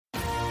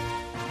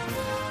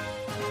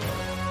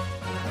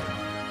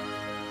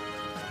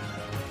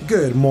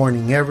Good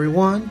morning,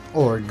 everyone,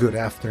 or good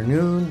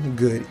afternoon,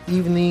 good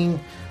evening,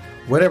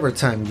 whatever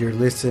time you're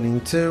listening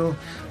to.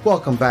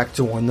 Welcome back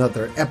to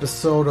another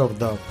episode of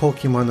the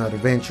Pokemon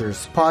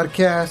Adventures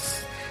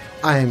podcast.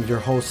 I am your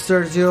host,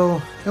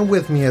 Sergio, and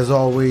with me as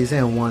always,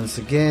 and once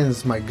again,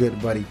 is my good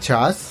buddy,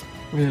 Chas.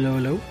 Hello,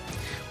 hello.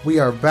 We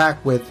are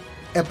back with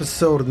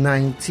episode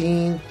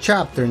 19,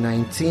 chapter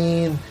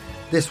 19.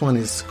 This one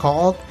is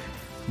called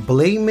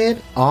Blame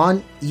It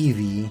on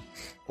Eevee,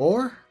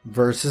 or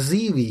versus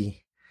Eevee.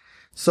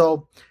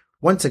 So,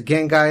 once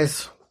again,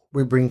 guys,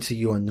 we bring to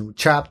you a new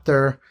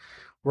chapter.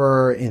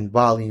 We're in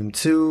volume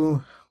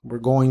 2. We're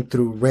going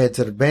through Red's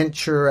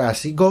adventure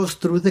as he goes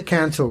through the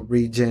Kanto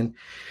region.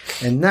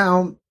 And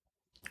now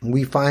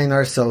we find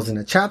ourselves in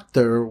a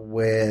chapter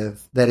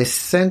that is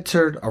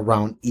centered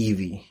around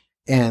Eevee.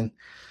 And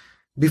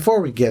before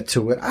we get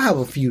to it, I have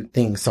a few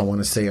things I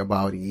want to say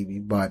about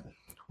Eevee. But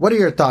what are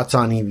your thoughts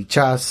on Eevee,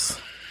 Chas?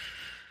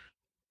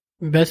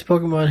 Best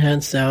Pokemon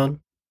hands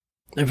down,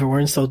 if it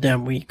weren't so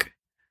damn weak.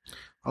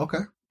 Okay.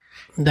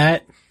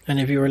 That, and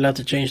if you were allowed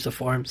to change the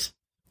forms.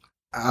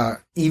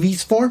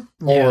 Eevee's form?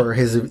 Or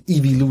his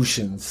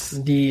evolutions?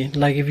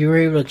 If you were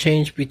able to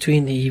change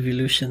between the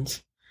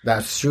evolutions.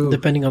 That's true.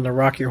 Depending on the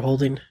rock you're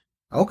holding.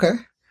 Okay.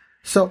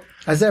 So,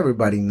 as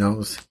everybody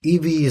knows,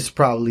 Eevee is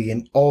probably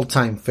an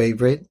all-time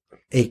favorite.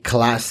 A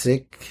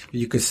classic,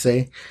 you could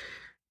say.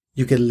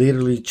 You could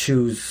literally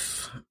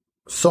choose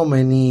so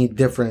many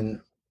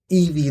different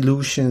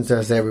evolutions,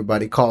 as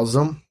everybody calls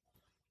them.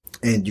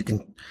 And you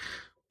can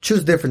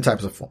choose different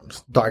types of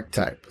forms. Dark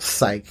type,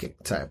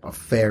 psychic type, a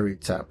fairy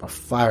type, a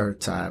fire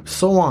type,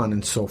 so on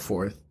and so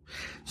forth.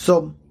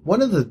 So,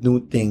 one of the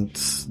new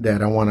things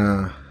that I want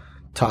to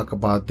talk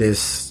about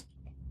this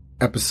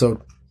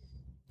episode,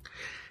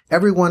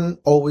 everyone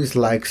always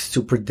likes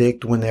to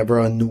predict whenever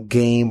a new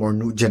game or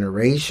new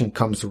generation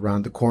comes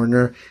around the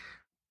corner.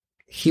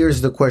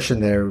 Here's the question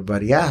that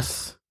everybody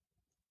asks.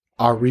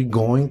 Are we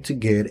going to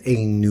get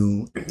a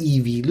new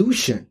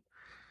evolution?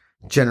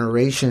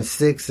 Generation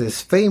 6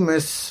 is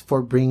famous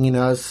for bringing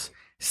us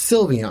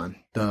Sylveon,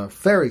 the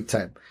fairy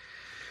type.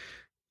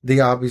 They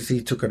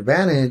obviously took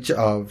advantage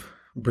of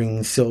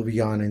bringing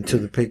Sylveon into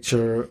the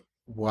picture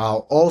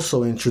while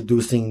also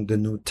introducing the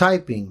new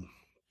typing.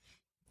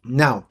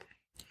 Now,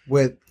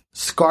 with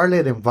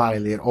Scarlet and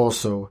Violet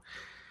also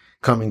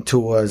coming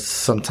to us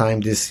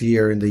sometime this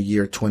year in the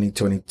year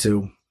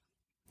 2022,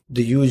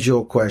 the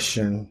usual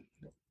question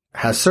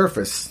has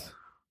surfaced.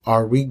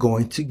 Are we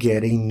going to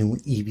get a new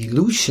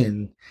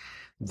evolution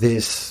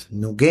this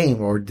new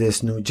game or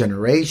this new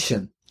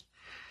generation?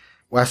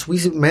 As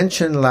we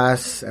mentioned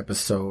last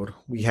episode,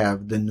 we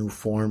have the new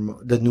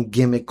form, the new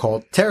gimmick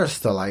called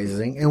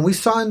terastallizing, and we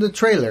saw in the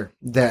trailer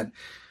that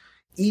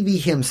Eevee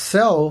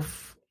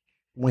himself,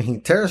 when he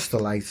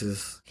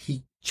terastallizes,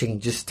 he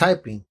changes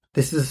typing.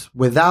 This is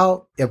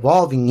without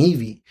evolving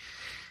Eevee.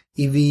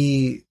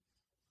 Eevee,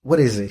 what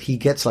is it? He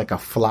gets like a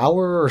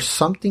flower or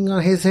something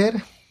on his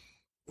head?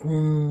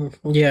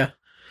 Yeah.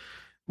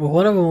 Well,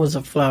 one of them was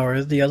a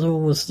flower. The other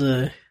one was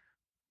the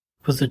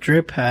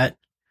drip hat.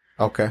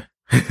 Okay.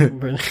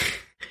 Which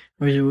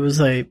it was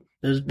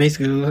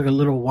basically like a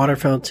little water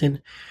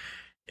fountain.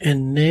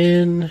 And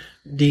then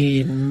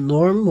the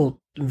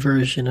normal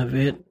version of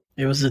it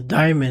was a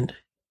diamond.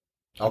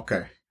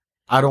 Okay.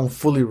 I don't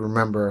fully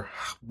remember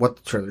what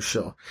the trailer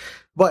showed.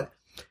 But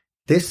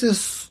this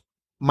is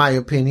my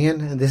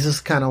opinion, and this is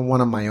kind of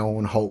one of my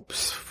own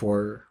hopes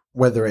for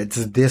whether it's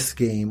this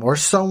game or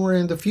somewhere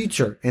in the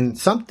future. And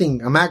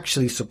something I'm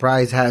actually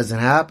surprised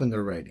hasn't happened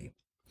already.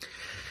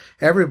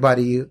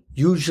 Everybody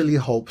usually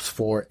hopes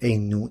for a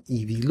new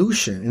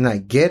evolution, and I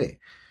get it.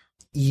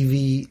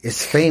 Eevee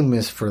is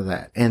famous for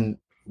that. And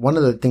one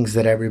of the things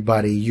that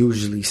everybody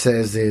usually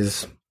says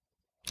is,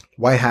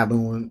 why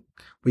haven't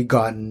we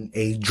gotten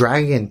a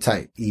dragon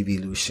type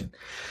evolution?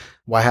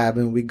 Why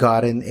haven't we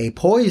gotten a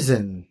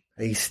poison,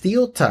 a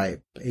steel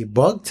type, a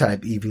bug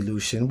type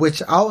evolution?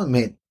 Which I'll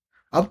admit,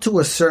 up to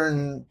a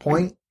certain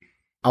point,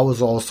 I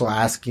was also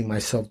asking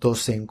myself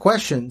those same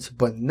questions.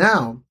 But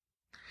now,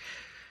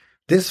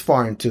 this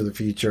far into the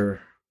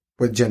future,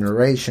 with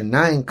Generation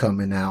 9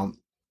 coming out,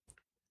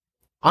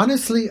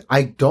 honestly,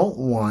 I don't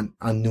want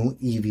a new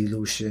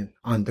evolution.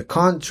 On the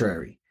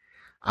contrary,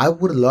 I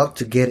would love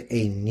to get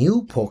a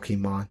new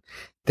Pokemon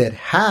that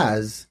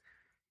has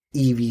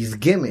Eevee's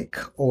gimmick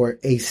or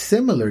a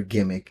similar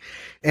gimmick.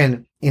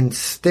 And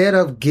instead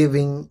of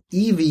giving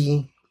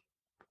Eevee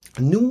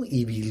new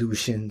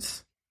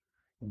evolutions,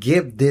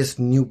 give this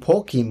new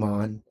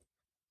Pokemon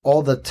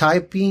all the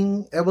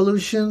typing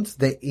evolutions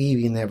that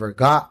Eevee never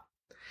got.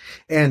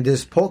 And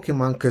this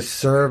Pokemon could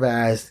serve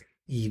as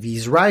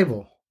Eevee's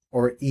rival,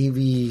 or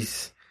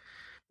Eevee's,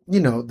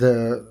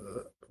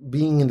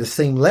 being in the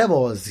same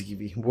level as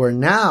Eevee, where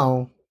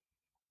now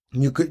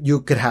you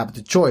could have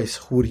the choice.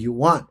 Who do you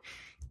want?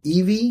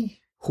 Eevee,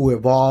 who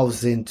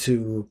evolves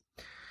into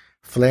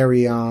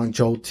Flareon,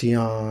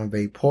 Jolteon,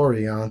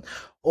 Vaporeon,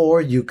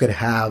 or you could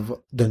have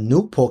the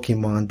new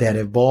Pokemon that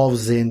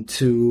evolves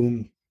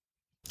into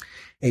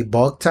a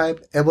bug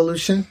type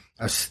evolution.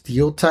 a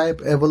steel type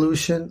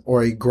evolution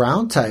or a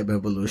ground type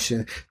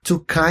evolution to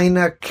kind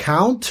of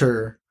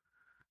counter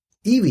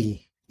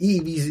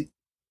Eevee's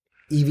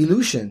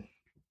evolution.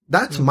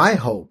 That's my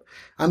hope.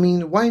 I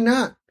mean, why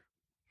not?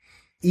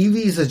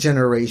 Eevee is a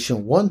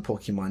Generation 1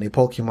 Pokemon, a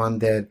Pokemon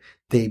that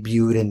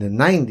debuted in the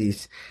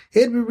 90s.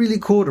 It'd be really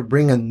cool to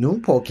bring a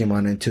new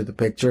Pokemon into the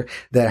picture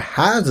that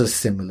has a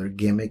similar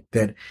gimmick,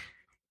 that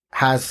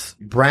has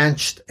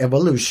branched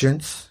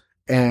evolutions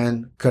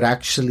and could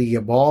actually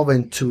evolve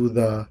into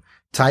the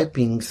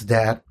typings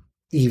that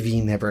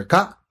Eevee never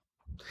got.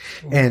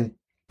 And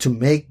to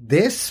make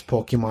this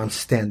Pokemon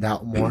stand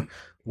out more,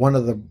 one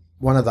of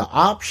the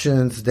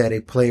options that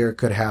a player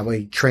could have,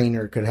 a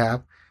trainer could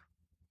have,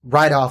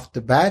 right off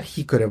the bat,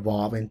 he could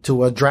evolve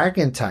into a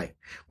dragon type,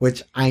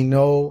 which I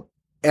know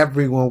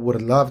everyone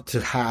would love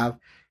to have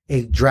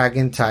a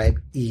dragon type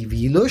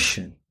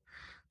evolution.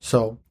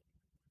 So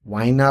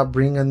why not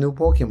bring a new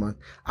Pokemon?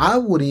 I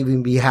would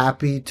even be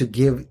happy to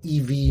give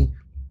Eevee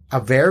a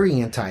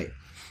variant type.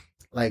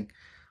 Like,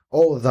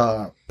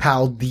 the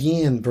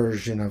Paldean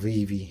version of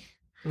Eevee.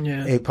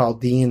 Yeah. A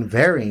Paldean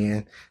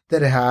variant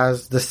that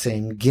has the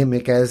same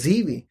gimmick as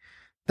Eevee.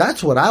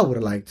 That's what I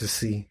would like to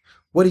see.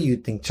 What do you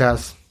think,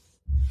 Chaz?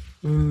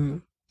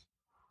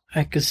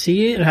 I could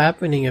see it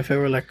happening if it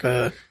were like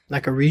a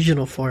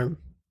regional form,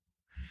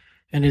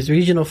 and his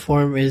regional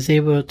form is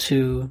able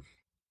to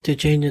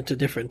change into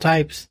different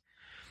types.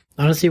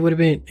 Honestly, it would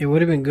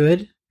have been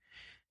good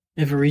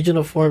if a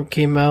regional form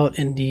came out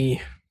in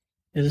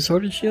is it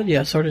Sword and Shield?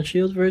 Yeah, Sword and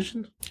Shield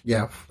version.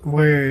 Yeah,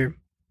 where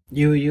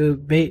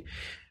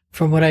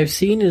from what I've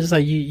seen is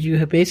like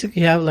you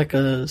basically have like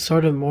a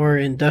sort of more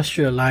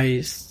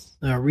industrialized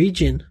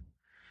region.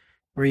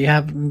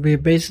 Where we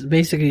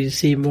basically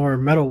see more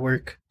metal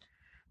work,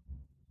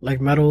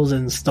 like metals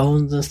and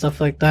stones and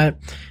stuff like that.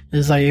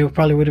 It's like it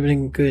probably would have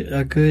been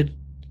a good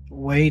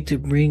way to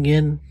bring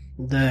in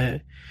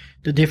the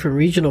different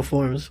regional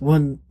forms.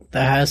 One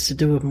that has to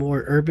do with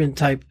more urban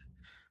type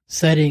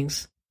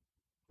settings,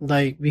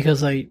 like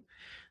because like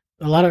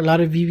a lot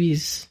of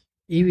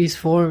Eevee's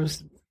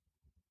forms,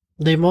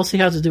 they mostly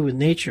have to do with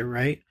nature,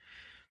 right?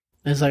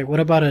 It's like,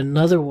 what about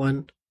another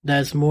one?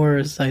 That's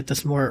more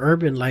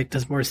urban, like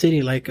that's more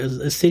city, like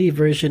a city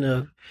version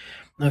of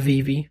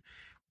Eevee.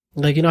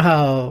 Like, you know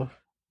how,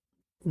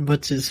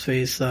 what's his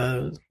face,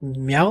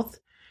 Meowth?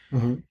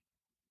 Mm-hmm.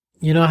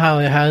 You know how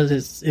it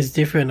has its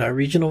different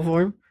regional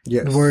form?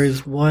 Yes.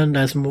 Whereas one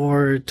that's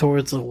more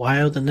towards the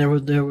wild, and there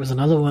was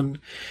another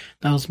one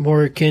that was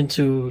more akin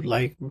to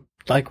like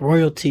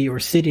royalty or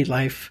city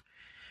life.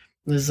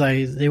 It's like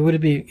it would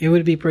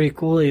be pretty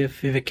cool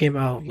if it came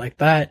out like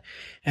that,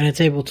 and it's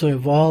able to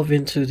evolve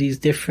into these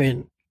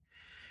different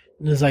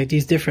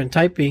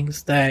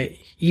typings that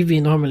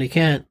Eevee normally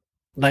can't.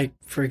 Like,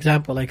 for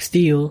example, like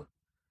Steel.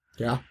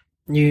 Yeah.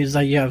 You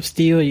have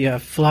Steel, you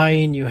have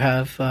Flying, you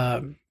have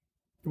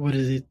what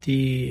is it,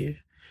 the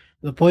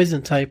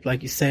Poison type,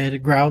 like you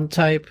said, Ground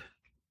type,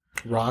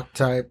 Rock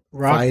type,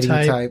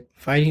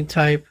 Fighting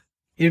type.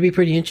 It'd be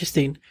pretty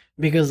interesting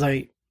because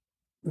like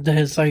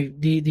there's like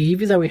the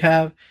Eevee that we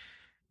have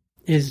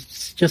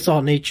is just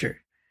all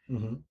nature.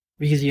 Mm-hmm.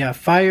 Because you have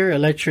fire,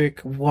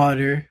 electric,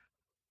 water.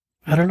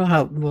 I don't know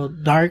how,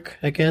 dark,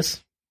 I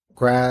guess.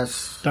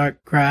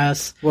 Dark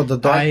grass. Well, the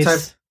dark ice.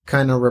 type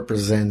kind of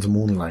represents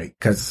Moonlight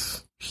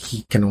because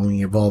he can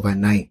only evolve at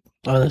night.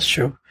 Oh, that's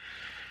true.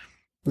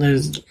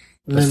 There's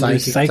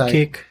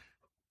psychic.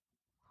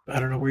 I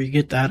don't know where you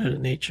get that out of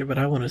nature, but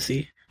I want to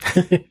see.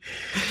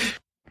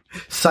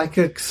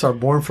 Psychics are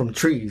born from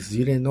trees.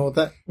 You didn't know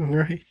that?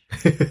 Right.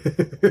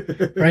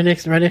 right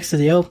next to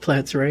the elf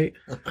plants, right?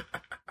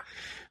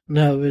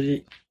 No, but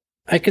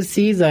I could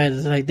see that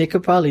like they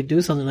could probably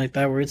do something like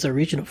that where it's a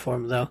regional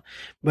form though,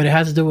 but it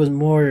has to do with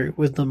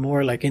the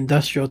more like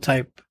industrial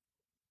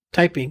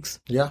typings.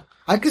 Yeah,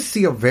 I could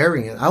see a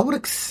variant. I would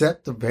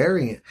accept the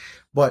variant,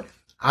 but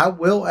I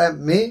will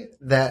admit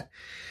that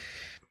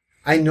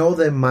I know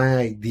that my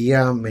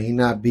idea may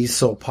not be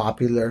so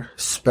popular,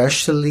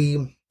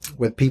 especially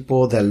with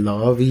people that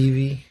love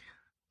Eevee.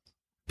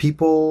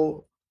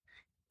 People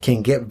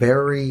can get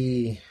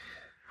very,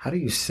 how do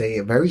you say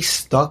it, very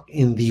stuck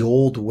in the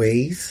old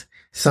ways.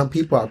 Some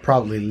people are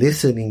probably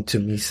listening to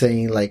me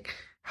saying like,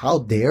 how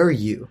dare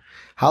you?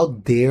 How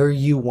dare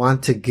you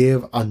want to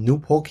give a new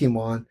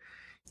Pokemon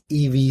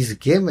Eevee's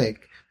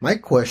gimmick? My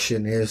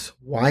question is,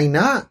 why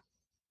not?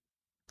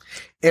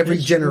 Every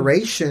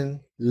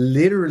generation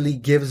literally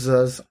gives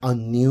us a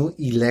new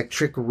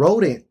electric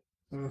rodent.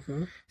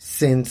 Mm-hmm.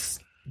 Since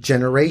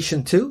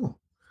Generation 2.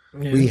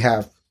 Yeah. We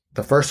have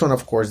the first one,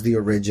 of course, the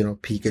original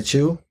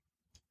Pichu.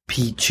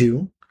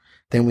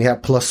 Then we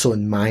have Plusle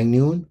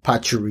Minun,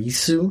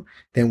 Pachirisu.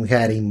 Then we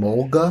had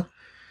Emolga.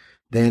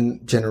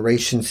 Then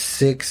Generation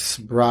 6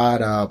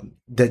 brought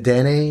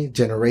Dedenne.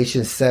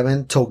 Generation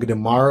 7,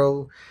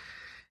 Togedemaru.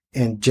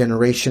 And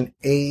Generation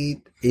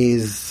 8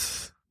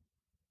 is,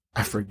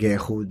 I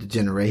forget who the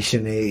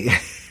Generation 8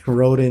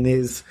 rodent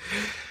is.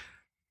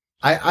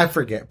 I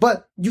forget,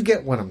 but you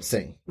get what I'm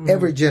saying.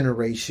 Every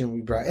generation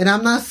we brought, and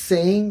I'm not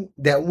saying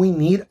that we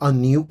need a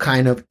new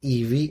kind of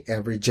Eevee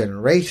every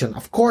generation.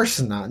 Of course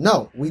not.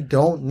 No, we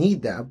don't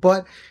need that.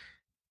 But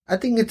I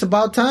think it's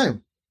about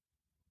time.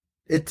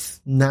 It's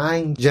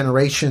 9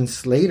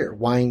 generations later.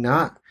 Why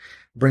not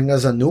bring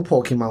us a new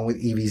Pokemon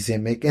with Eevee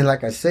Zimic? And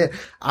like I said,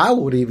 I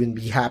would even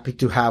be happy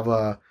to have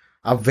a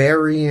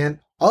variant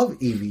of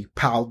Eevee,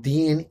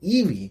 Paldean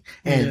Eevee,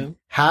 and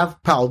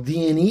have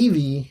Paldean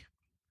Eevee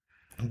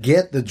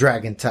get the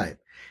dragon type,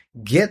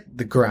 get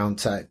the ground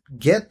type,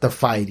 get the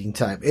fighting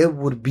type. It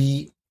would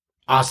be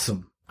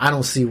awesome. I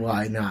don't see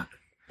why not.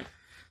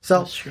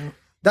 So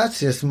that's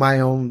just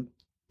my own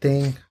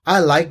thing.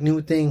 I like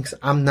new things.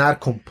 I'm not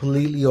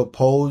completely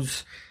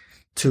opposed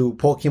to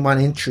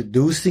Pokemon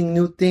introducing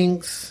new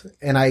things,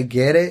 and I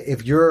get it.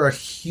 If you're a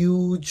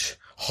huge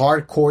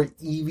hardcore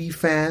Eevee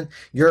fan,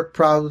 you're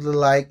probably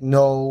like,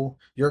 no,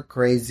 you're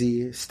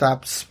crazy.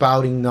 Stop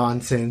spouting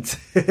nonsense.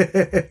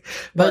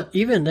 But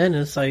even then,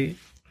 it's like,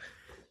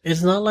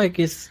 it's not like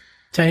it's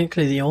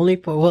technically the only,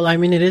 well, I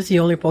mean, it is the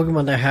only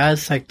Pokemon that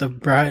has like the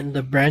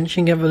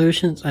branching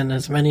evolutions and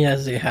as many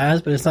as it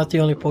has, but it's not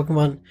the only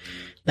Pokemon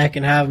that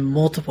can have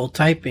multiple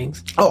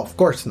typings. Oh, of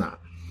course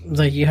not.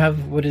 Like you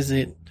have, what is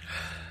it?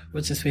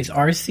 What's his face?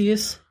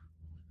 Arceus?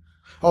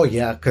 Oh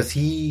yeah, because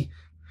he's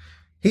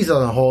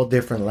on a whole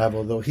different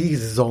level, though. He's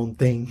his own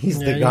thing. He's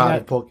the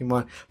god of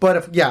Pokemon.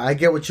 But I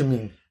get what you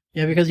mean.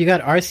 Yeah, because you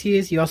got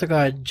Arceus, you also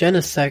got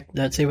Genesect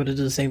that's able to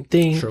do the same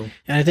thing. True.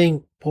 And I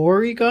think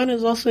Porygon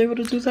is also able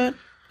to do that.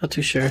 Not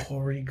too sure.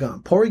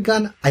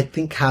 Porygon, I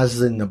think,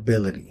 has an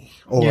ability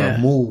or a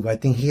move. I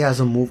think he has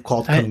a move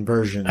called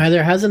Conversion.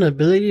 Either has an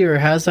ability or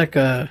has like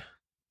a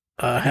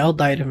held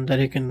item that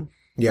it can,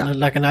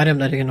 like an item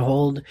that it can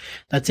hold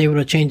that's able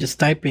to change its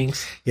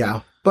typings.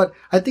 Yeah, but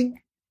I think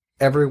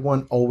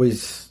everyone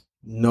always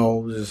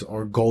knows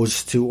or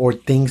goes to or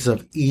thinks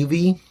of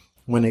Eevee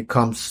when it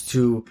comes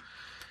to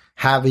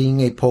having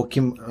a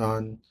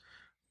Pokemon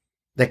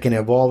that can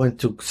evolve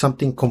into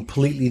something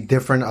completely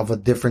different of a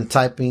different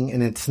typing,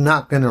 and it's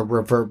not going to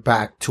revert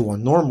back to a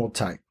normal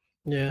type.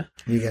 Yeah.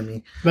 You get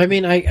me? But I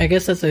mean, I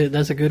guess that's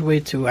a good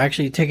way to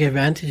actually take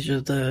advantage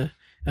of the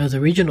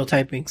regional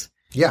typings.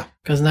 Yeah.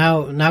 Because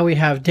now we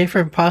have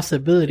different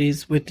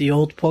possibilities with the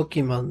old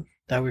Pokemon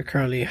that we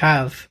currently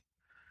have.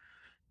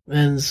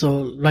 And so,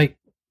 like,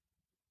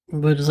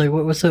 but it's like,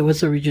 what's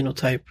the regional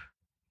type?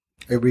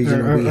 A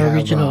regional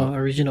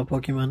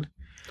Pokemon.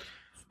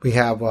 We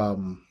have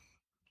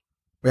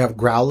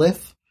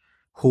Growlithe,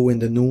 who in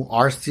the new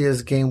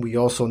Arceus game we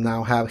also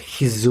now have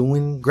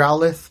Hisuian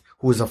Growlithe,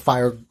 who is a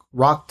fire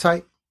rock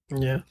type.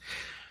 Yeah.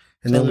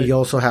 And then we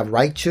also have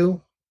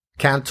Raichu.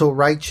 Kanto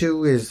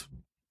Raichu is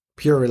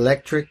pure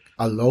electric.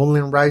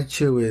 Alolan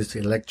Raichu is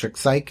electric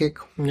psychic.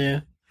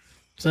 Yeah.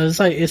 So it's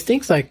like, it's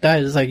things like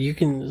that. It's like you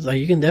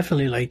can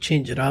definitely like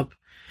change it up.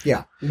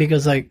 Yeah.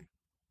 Because like,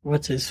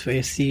 what's his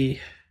face? The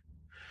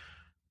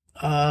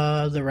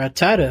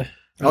Rattata.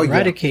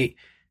 Eradicate.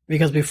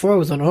 Because before it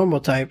was a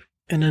normal type,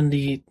 and then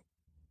the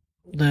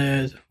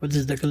what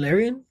is the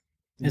Galarian?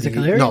 Is it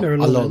Galarian or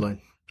Alolan?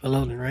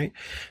 Alolan, right?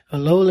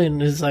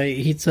 Alolan is like,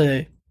 he's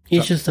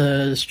just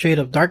a straight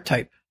up dark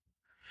type.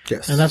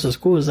 Yes. And that's what's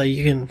cool, is like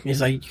you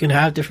can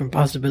have different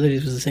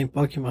possibilities with the same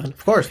Pokemon.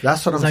 Of course,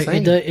 that's what I'm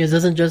saying. It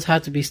doesn't just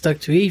have to be stuck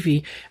to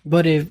Eevee,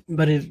 but if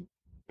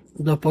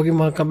the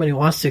Pokemon company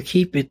wants to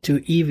keep it to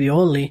Eevee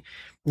only,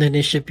 then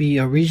it should be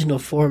a regional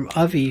form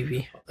of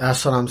Eevee.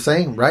 That's what I'm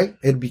saying, right?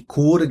 It'd be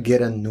cool to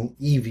get a new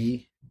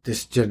Eevee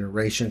this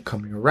generation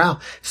coming around,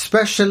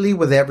 especially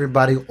with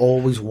everybody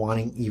always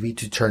wanting Eevee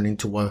to turn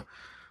into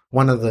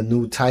one of the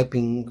new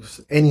typings,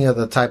 any of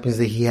the typings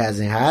that he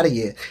hasn't had it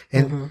yet.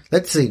 And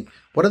let's see,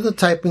 what are the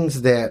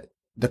typings that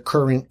the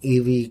current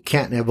Eevee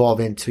can't evolve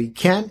into? He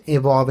can't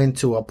evolve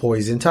into a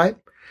poison type,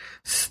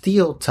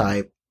 steel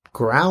type,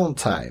 ground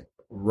type,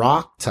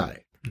 rock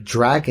type,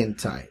 dragon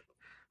type,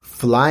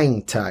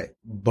 flying type,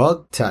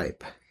 bug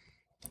type.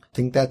 I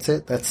think that's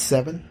it. That's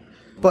 7.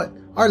 But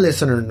our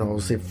listeners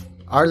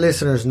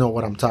know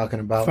what I'm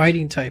talking about.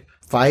 Fighting type.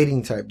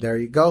 There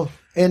you go.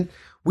 And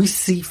we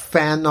see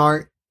fan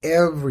art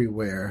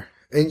everywhere.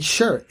 And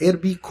sure,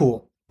 it'd be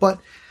cool.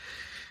 But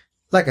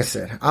like I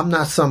said, I'm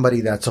not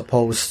somebody that's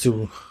opposed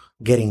to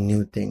getting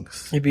new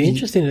things. It'd be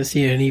interesting to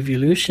see an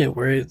evolution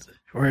where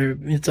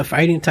it's a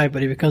fighting type,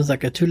 but it becomes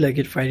like a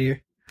 2-legged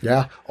fighter.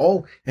 Yeah.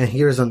 Oh, and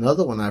here's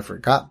another one I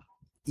forgot.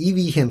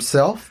 Eevee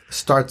himself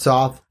starts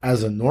off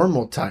as a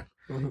normal type.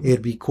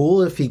 It'd be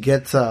cool if he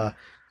gets a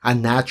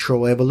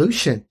natural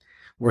evolution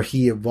where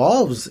he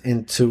evolves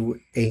into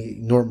a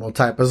normal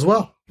type as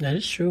well. That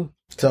is true.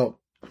 So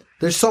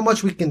there's so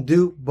much we can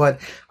do,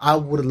 but I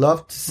would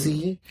love to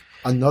see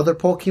another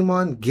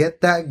Pokemon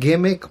get that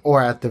gimmick,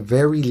 or at the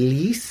very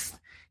least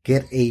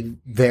get a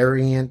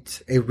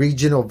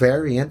regional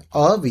variant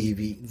of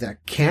Eevee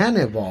that can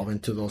evolve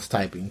into those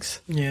typings.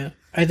 Yeah.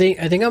 I think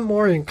I'm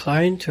more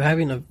inclined to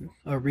having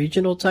a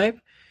regional type,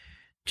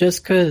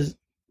 just because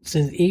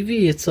since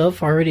Eevee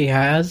itself already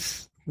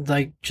has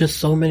like just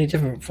so many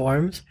different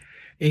forms,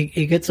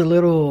 it gets a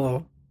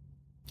little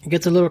it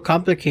gets a little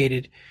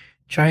complicated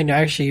trying to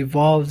actually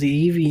evolve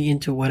the Eevee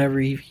into whatever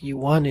Eevee you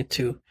want it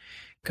to.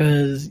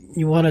 Because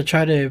you want to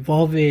try to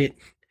evolve it,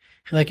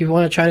 like you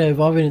want to try to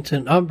evolve it into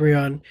an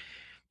Umbreon.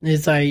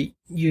 It's like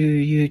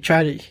you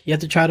have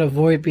to try to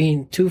avoid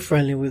being too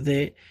friendly with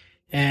it,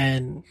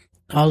 and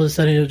all of a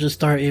sudden it'll just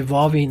start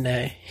evolving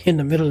in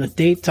the middle of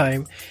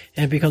daytime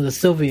and becomes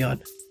a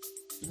Sylveon.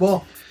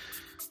 Well,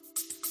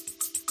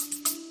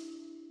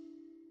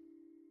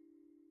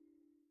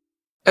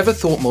 ever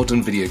thought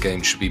modern video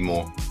games should be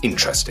more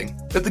interesting?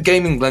 At the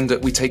Gaming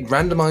Blender, we take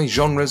randomized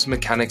genres,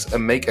 mechanics,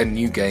 and make a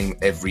new game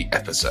every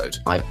episode.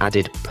 I've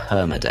added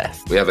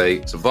permadeath. We have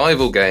a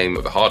survival game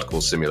of a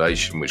hardcore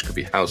simulation, which could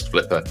be House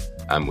Flipper,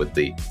 and with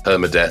the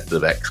permadeath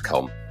of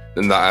XCOM.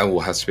 And that all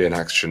has to be an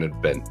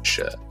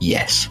action-adventure.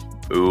 Yes.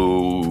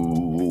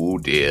 Oh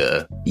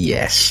dear.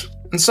 Yes.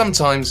 And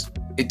sometimes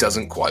it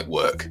doesn't quite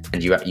work.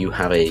 And you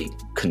have a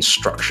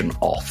construction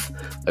off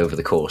over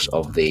the course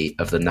of the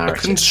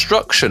narrative. A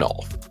construction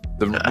off.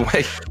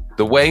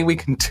 The way we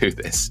can do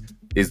this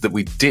is that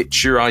we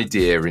ditch your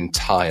idea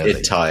entirely.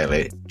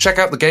 Entirely. Check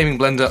out the Gaming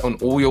Blender on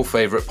all your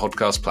favourite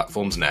podcast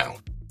platforms now.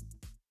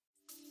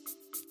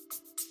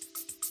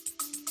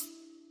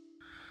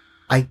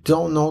 I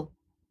don't know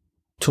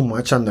too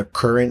much on the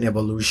current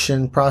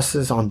evolution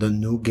process on the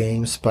new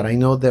games, but I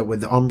know that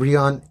with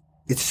Umbreon,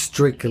 it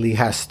strictly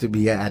has to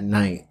be at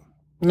night.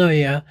 No,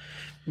 yeah.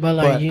 But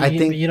like, I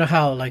think, you know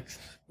how, like,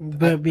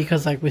 but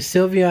because like with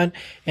Sylveon,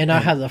 and now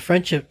has a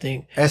friendship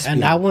thing, Espeon.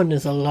 And that one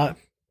is a lot.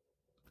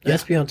 Yeah.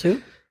 Espeon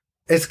too?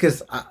 It's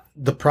because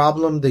the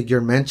problem that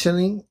you're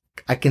mentioning,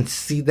 I can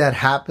see that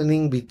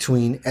happening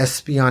between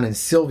Espeon and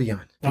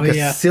Sylveon. Because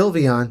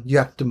Sylveon, you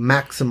have to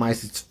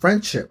maximize its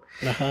friendship.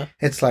 Uh-huh.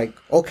 It's like,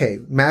 okay,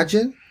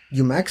 imagine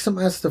you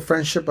maximize the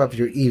friendship of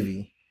your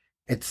Eevee.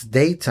 It's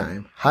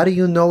daytime. How do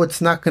you know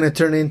it's not going to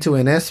turn into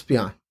an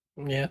Espeon?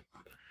 Yeah.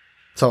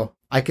 So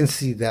I can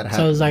see that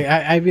happening. So it's like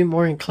I'd be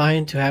more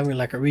inclined to having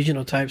like a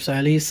regional type. So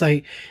at least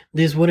like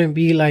this wouldn't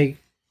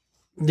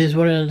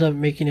end up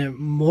making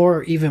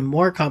it even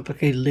more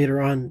complicated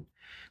later on,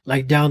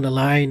 like down the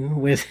line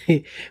with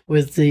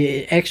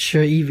the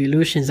extra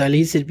evolutions. At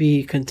least it'd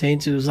be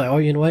contained to, it's like, oh,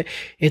 you know what?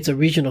 It's a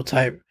regional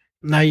type.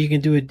 Now you can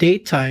do it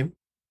daytime,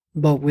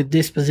 but with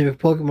this specific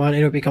Pokemon,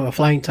 it'll become a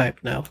flying type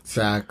now.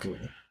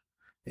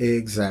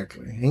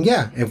 Exactly. And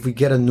yeah, if we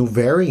get a new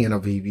variant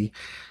of Eevee,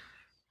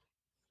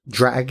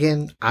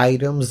 dragon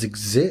items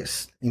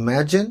exist.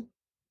 Imagine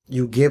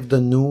you give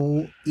the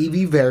new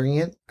Eevee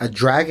variant a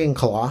dragon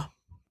claw.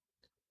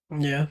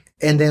 Yeah.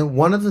 And then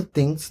one of the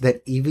things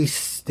that Eevee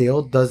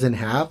still doesn't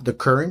have, the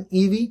current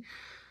Eevee,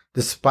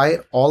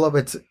 despite all of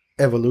its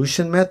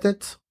evolution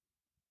methods,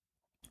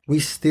 we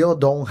still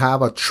don't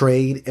have a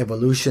trade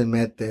evolution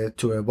method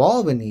to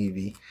evolve an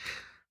Eevee.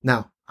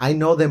 Now, I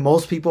know that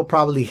most people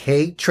probably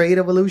hate trade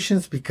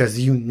evolutions because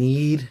you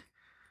need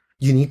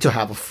to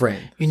have a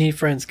friend. You need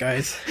friends,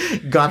 guys.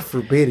 God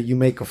forbid you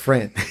make a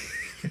friend.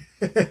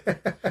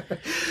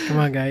 Come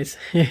on, guys.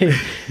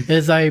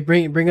 As I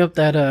bring up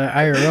that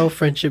IRL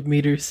friendship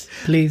meters,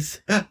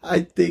 please.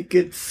 I think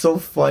it's so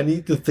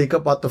funny to think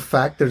about the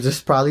fact that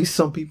there's probably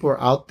some people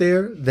out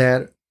there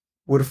that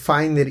would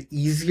find it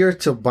easier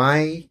to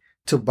buy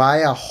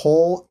a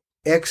whole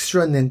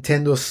extra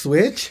Nintendo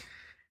Switch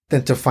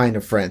than to find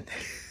a friend.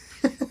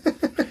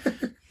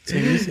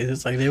 Seriously,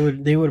 it's like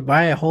they would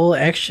buy a whole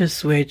extra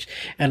Switch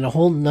and a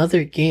whole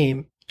nother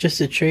game just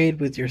to trade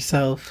with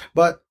yourself.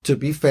 But to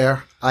be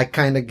fair, I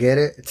kind of get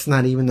it. It's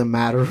not even a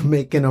matter of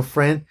making a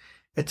friend.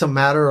 It's a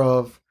matter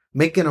of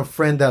making a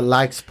friend that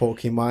likes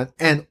Pokemon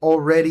and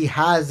already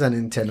has a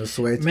Nintendo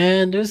Switch.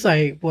 Man, there's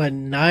like, what,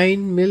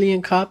 9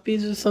 million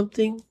copies or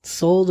something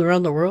sold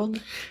around the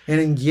world?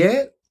 And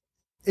yet,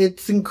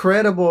 it's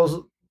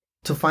incredible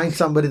to find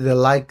somebody that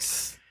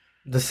likes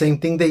the same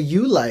thing that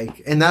you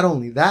like. And not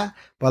only that,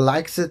 but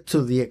likes it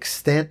to the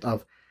extent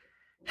of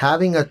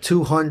having a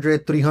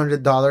 $200,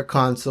 $300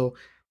 console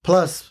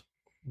plus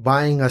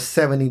buying a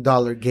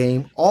 $70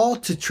 game, all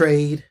to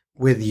trade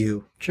with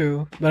you.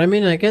 True. But I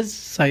mean, I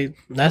guess like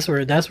that's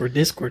where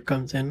Discord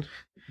comes in.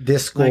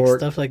 Discord. Like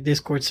stuff like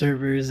Discord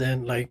servers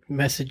and like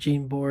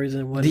messaging boards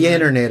and whatnot. The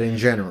internet in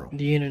general.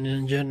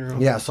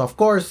 Yeah, so of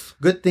course,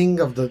 good thing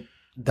of the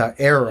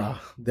era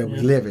that we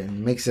live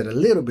in makes it a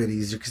little bit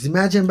easier. Because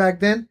imagine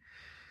back then,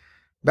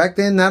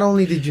 not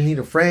only did you need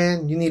a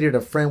friend, you needed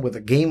a friend with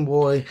a Game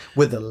Boy,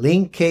 with a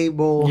link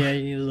cable. Yeah,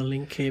 you needed a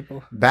link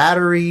cable.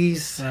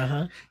 Batteries.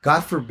 Uh-huh.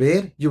 God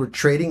forbid you were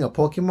trading a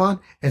Pokemon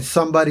and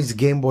somebody's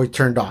Game Boy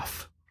turned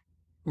off.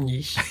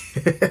 Yeesh.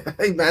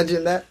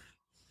 Imagine that.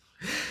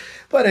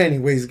 But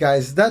anyways,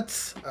 guys,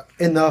 that's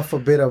enough a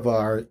bit of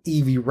our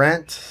Eevee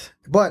rant.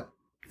 But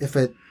if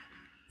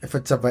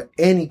it's of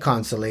any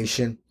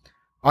consolation,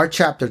 our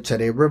chapter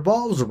today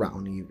revolves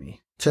around Eevee.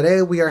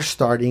 Today we are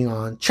starting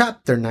on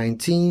chapter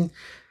 19,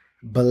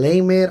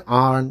 Blame It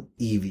on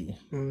Eevee.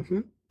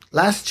 Mm-hmm.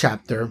 Last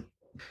chapter,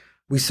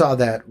 we saw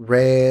that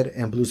Red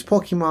and Blue's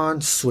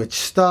Pokemon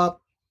switched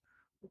up.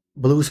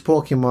 Blue's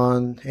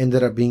Pokemon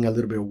ended up being a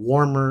little bit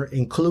warmer,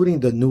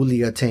 including the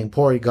newly attained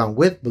Porygon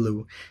with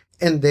Blue,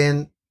 And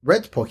then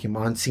Red's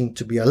Pokemon seem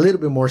to be a little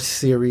bit more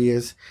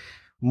serious,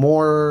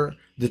 more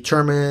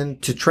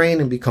determined to train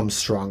and become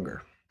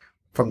stronger.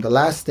 From the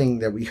last thing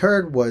that we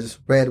heard was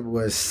Red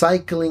was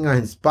cycling on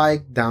his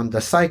bike down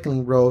the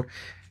cycling road.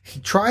 He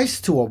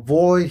tries to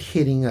avoid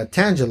hitting a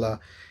Tangela,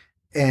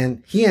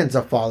 and he ends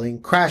up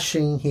falling,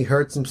 crashing. He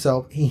hurts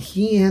himself.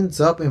 He ends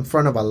up in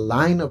front of a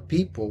line of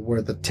people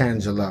where the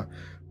Tangela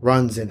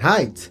runs and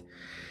hides.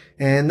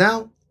 And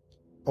now,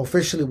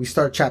 officially, we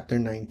start chapter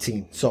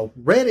 19. So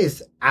Red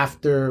is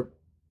after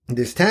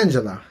this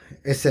Tangela.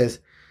 It says,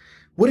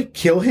 would it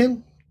kill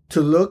him to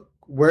look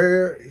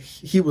where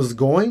he was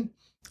going?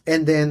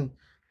 And then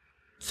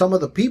some of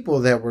the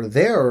people that were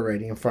there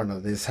already in front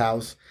of this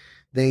house,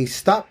 they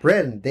stop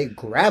Red and they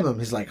grab him.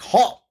 He's like,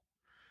 halt!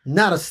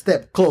 Not a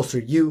step closer,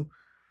 you.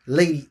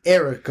 Lady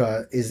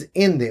Erica is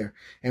in there.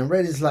 And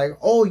Red is like,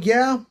 oh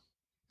yeah?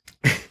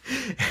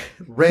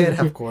 Red,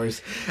 of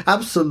course,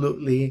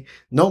 absolutely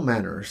no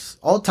manners.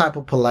 All type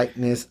of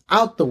politeness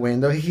out the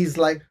window. He's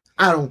like,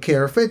 I don't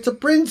care if it's a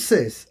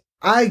princess.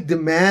 I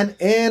demand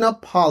an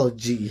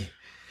apology.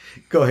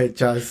 Go ahead,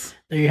 Chaz.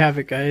 There you have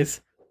it,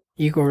 guys.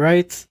 Equal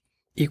rights,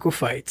 equal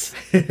fights.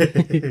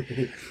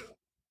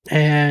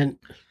 And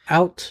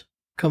out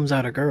comes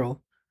out a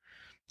girl.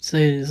 So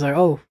it's like,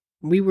 oh,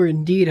 we were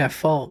indeed at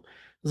fault.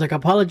 It's like,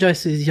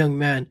 apologize to this young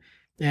man.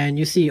 And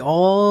you see the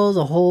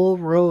whole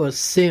row of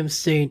Sims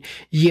saying,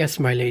 yes,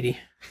 my lady.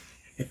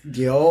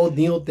 You all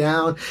kneel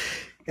down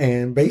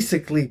and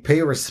basically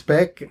pay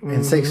respect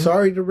and say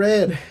sorry to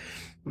Red.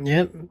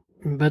 Yep.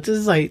 But this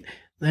is like,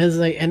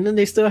 and then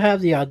they still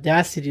have the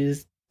audacity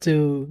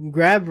to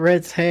grab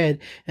Red's head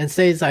and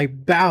say it's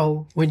like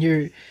bow when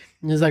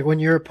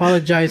you're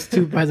apologized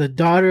to by the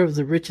daughter of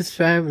the richest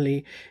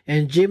family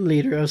and gym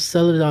leader of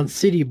Celadon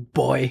City,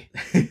 boy.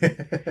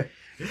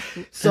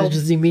 So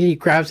just immediately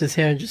grabs his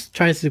hand and just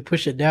tries to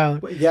push it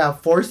down. Yeah,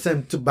 force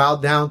him to bow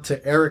down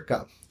to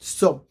Erica.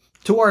 So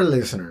to our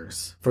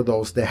listeners, for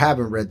those that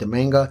haven't read the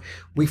manga,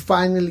 we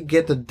finally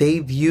get the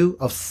debut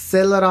of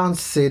Celadon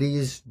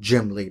City's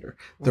gym leader,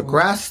 the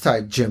grass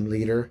type gym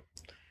leader,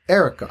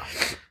 Erica.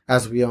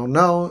 As we all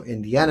know,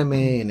 in the anime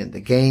and in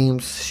the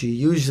games, she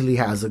usually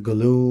has a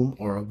Gloom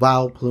or a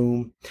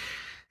Vileplume.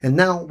 And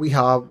now we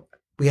have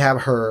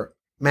her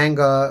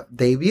manga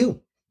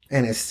debut.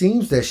 And it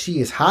seems that she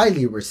is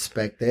highly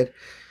respected,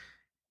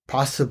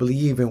 possibly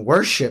even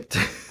worshipped,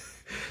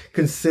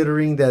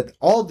 considering that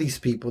all these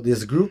people,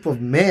 this group of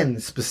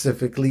men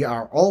specifically,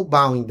 are all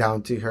bowing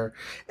down to her.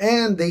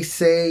 And they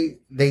say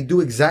they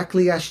do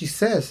exactly as she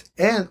says.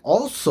 And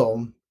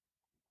also,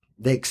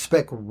 they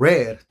expect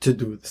Red to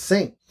do the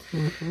same.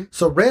 Mm-hmm.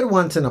 So Red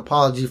wants an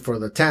apology for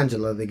the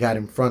Tangela they got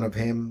in front of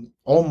him.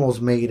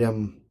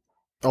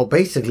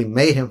 Basically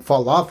made him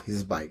fall off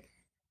his bike.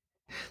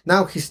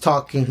 Now he's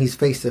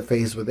face to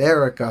face with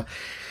Erica.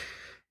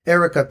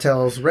 Erica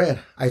tells Red,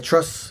 I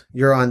trust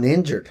you're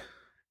uninjured.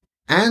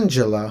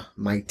 Angela,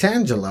 my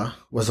Tangela,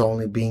 was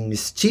only being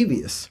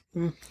mischievous.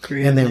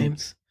 Korean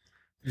names.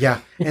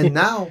 Yeah, and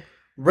now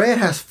Red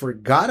has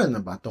forgotten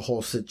about the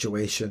whole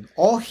situation.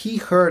 All he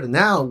heard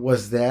now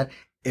was that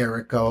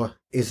Erica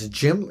is a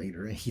gym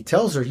leader. And he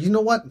tells her, you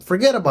know what?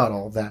 Forget about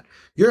all that.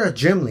 You're a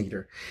gym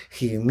leader.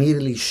 He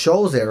immediately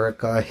shows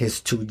Erica his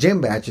 2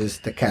 gym badges,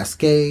 the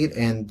Cascade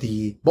and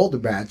the Boulder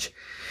badge.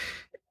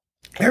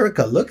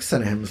 Erica looks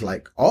at him and is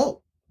like,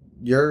 oh,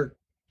 you're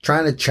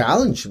trying to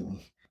challenge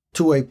me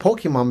to a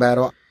Pokemon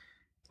battle.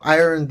 I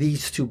earned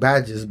these 2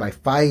 badges by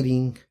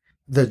fighting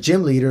the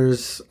gym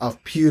leaders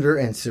of Pewter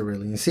and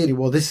Cerulean City.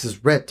 Well, this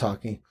is Red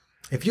talking.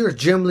 If you're a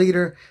gym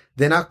leader,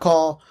 then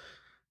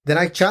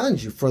I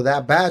challenge you for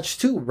that badge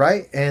too,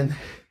 right? And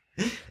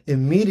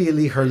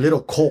immediately her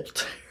little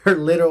cult, her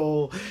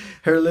little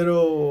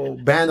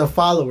band of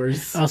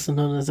followers, also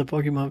known as a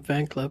Pokemon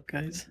fan club,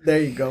 guys.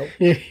 There you go.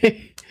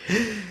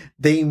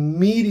 They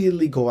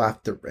immediately go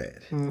after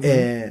Red. Mm-hmm.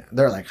 And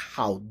they're like,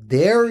 how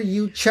dare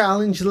you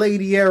challenge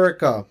Lady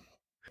Erica?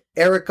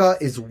 Erica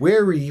is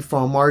weary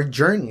from our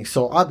journey.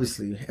 So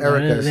obviously,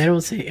 Erica. They don't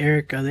say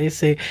Erica. They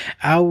say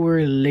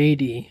Our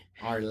Lady.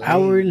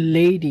 Our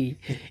Lady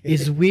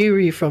is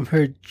weary from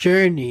her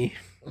journey.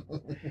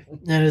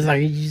 And it's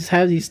like you just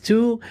have these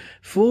 2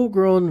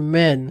 full-grown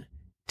men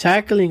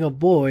tackling a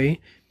boy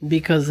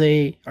because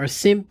they are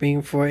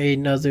simping for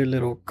another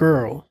little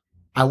girl.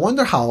 I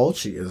wonder how old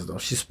she is, though.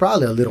 She's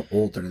probably a little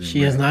older than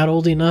She is not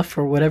old enough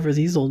for whatever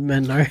these old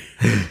men are.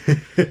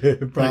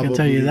 I can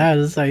tell you that.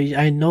 It's like,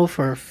 I know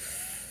for a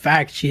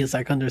fact she is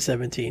like under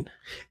 17.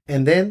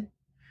 And then,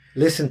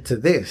 listen to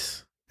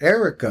this.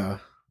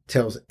 Erica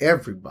tells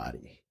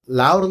everybody,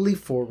 loudly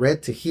for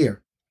Red to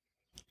hear,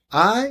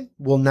 I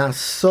will not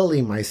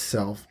sully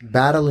myself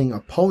battling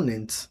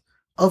opponents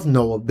of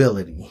no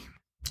ability.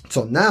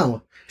 So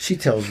now she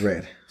tells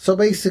Red. So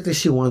basically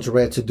she wants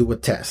Red to do a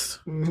test.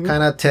 Mm-hmm.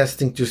 Kind of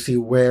testing to see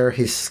where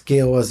his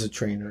skill as a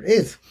trainer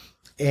is.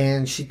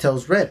 And she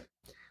tells Red,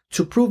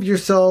 to prove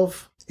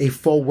yourself a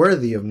foe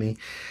worthy of me,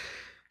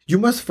 you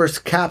must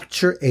first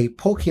capture a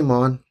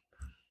Pokemon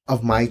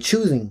of my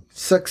choosing.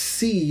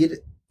 Succeed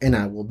and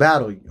I will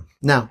battle you.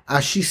 Now,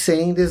 as she's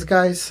saying this,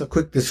 guys, a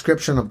quick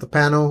description of the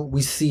panel.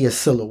 We see a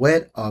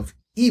silhouette of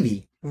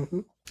Eevee. Mm-hmm.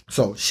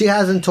 So she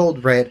hasn't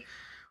told Red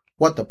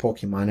what the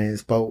Pokemon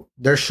is, but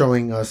they're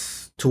showing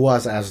to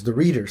us as the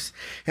readers.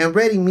 And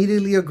Red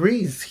immediately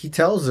agrees. He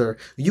tells her,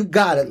 "You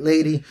got it,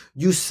 lady.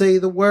 You say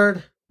the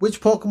word.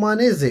 Which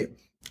Pokemon is it?"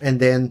 And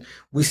then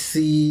we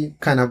see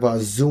kind of a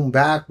zoom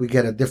back. We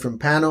get a different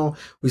panel.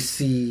 We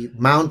see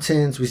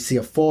mountains. We see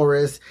a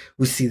forest.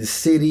 We see the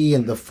city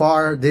in the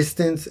far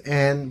distance.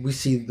 And we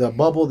see the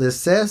bubble that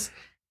says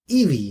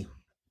Eevee.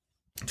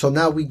 So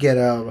now we get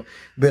a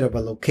bit of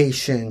a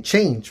location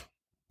change.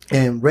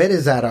 And Red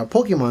is at a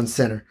Pokemon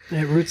Center.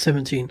 At Route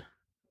 17.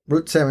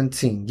 Route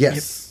 17,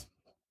 yes.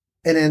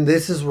 Yep. And then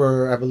this is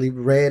where I believe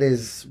Red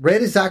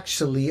is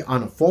actually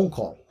on a phone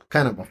call.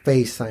 Kind of a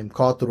FaceTime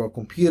call through a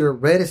computer.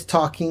 Red is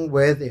talking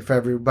with, if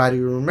everybody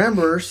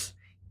remembers,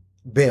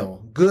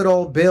 Bill. Good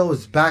old Bill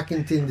is back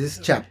into this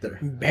chapter.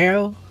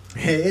 Bill?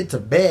 It's a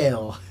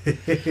Bill.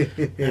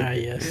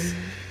 Yes.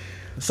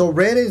 So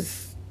Red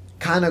is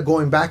kind of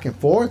going back and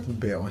forth with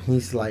Bill.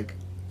 He's like,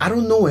 "I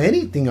don't know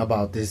anything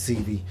about this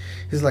Eevee."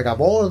 He's like, "I've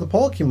all of the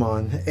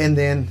Pokemon." And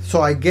then,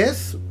 so I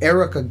guess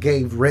Erica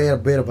gave Red a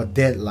bit of a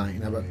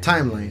deadline, of a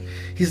timeline.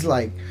 He's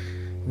like,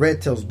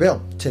 Red tells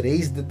Bill,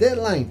 "Today's the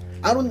deadline.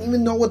 I don't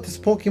even know what this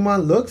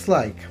Pokemon looks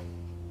like."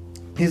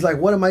 He's like,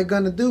 "What am I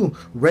gonna do?"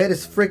 Red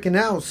is freaking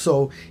out,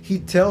 so he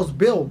tells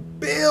Bill,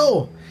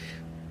 "Bill!"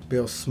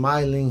 Bill's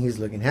smiling, he's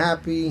looking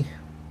happy.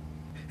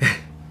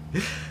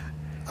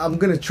 I'm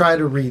gonna try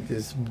to read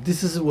this.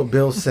 This is what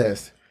Bill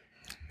says.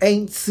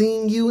 "Ain't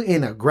seen you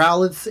in a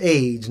Growlithe's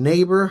age,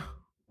 neighbor.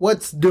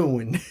 What's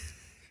doing?"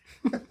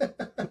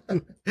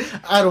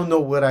 I don't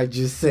know what I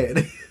just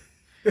said.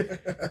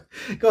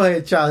 Go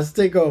ahead, Charles.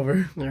 Take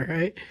over. All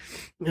right.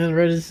 And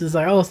Red is just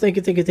like, "Oh, thank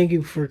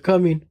you for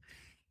coming."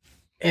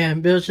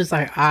 And Bill's just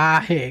like,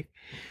 heck.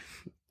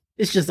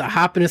 It's just a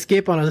hop and a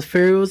skip on a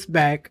Pharaoh's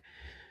back.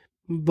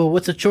 But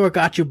what's a chore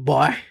got you,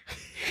 boy?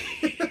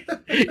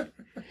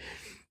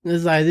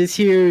 It's like, this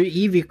here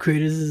Eevee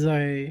critters is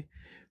like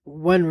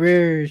one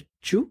rare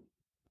chew.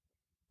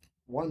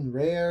 One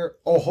rare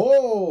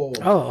oh-ho.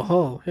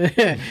 Oh-ho.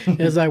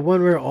 It's like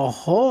one rare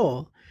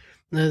oh-ho.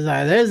 It's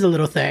like, there's a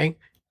little thing.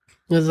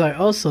 It's like,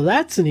 oh, so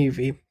that's an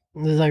Eevee.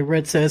 It's like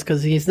Red says,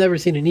 because he's never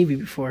seen an Eevee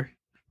before.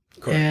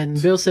 Correct.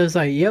 And Bill says,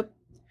 like, yep.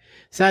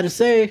 Sad to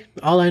say,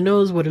 all I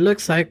know is what it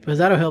looks like, but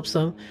that'll help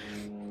some.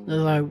 It's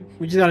like,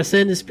 we just gotta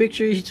send this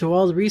picture to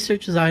all the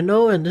researchers I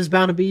know, and there's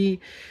bound to be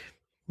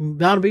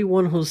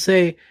one who'll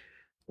say,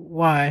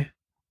 "Why,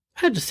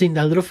 I just seen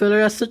that little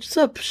fella at such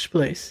and such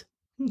place."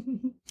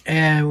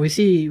 And we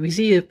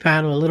see a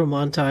panel, a little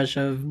montage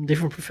of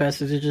different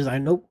professors. They're just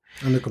like, "Nope,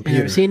 on the I computer.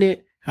 never seen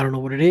it. I don't know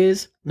what it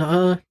is.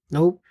 Nuh-uh,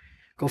 nope.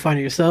 Go find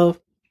it yourself."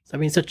 I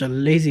mean, such a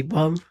lazy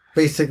bum.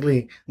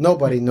 Basically,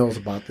 nobody knows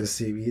about this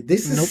CV.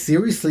 This is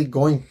seriously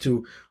going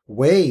to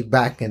way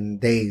back in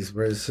days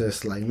where it's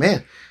just like,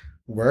 man,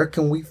 where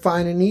can we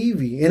find an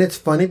Eevee? And it's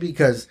funny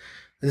because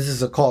this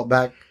is a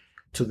callback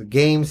to the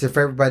games. If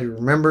everybody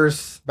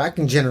remembers, back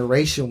in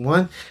Generation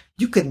 1,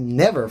 you could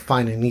never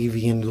find an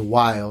Eevee in the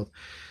wild.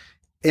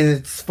 And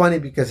it's funny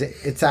because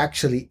it's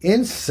actually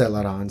in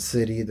Celadon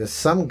City. There's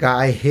some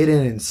guy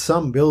hidden in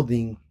some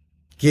building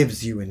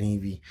gives you an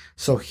Eevee.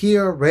 So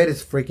here, Red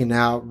is freaking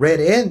out. Red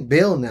and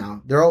Bill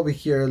now, they're over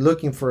here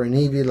looking for an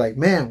Eevee. Like,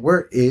 man,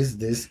 where is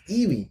this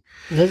Eevee?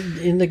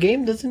 In the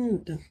game,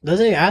 doesn't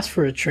it ask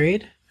for a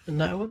trade in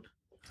that one?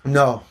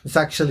 No, it's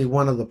actually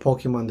one of the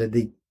Pokemon that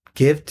they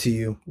give to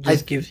you.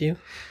 Just gives you?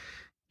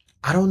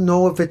 I don't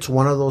know if it's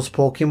one of those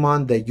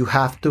Pokemon that you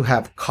have to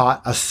have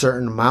caught a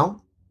certain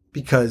amount,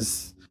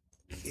 because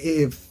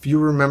if you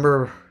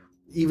remember,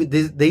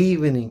 they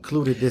even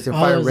included this. If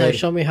I read, like,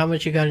 show me how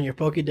much you got in your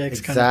Pokédex.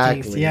 Exactly. Kind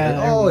of things.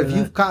 Yeah. Like, if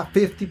you've caught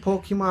 50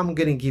 Pokemon, I'm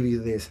gonna give you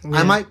this. Yeah.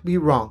 I might be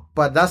wrong,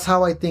 but that's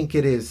how I think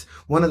it is.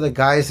 One of the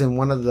guys in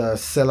one of the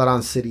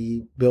Celadon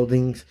City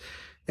buildings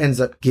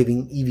ends up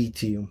giving Eevee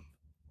to you.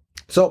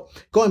 So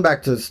going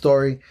back to the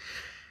story,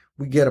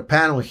 we get a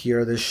panel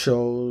here that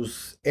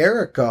shows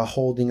Erica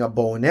holding a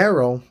bow and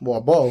arrow, well,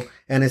 a bow,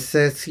 and it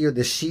says here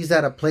that she's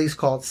at a place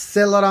called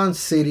Celadon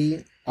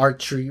City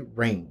Archery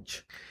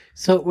Range.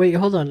 So wait,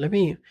 hold on.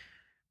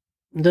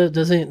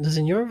 Does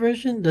in your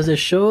version, does it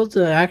show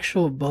the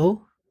actual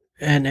bow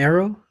and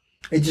arrow?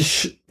 It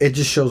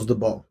just shows the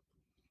bow.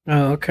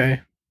 Oh,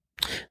 okay.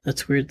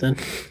 That's weird then.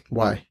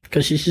 Why?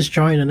 Because she's just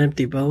drawing an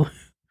empty bow.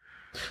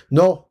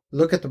 No,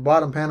 look at the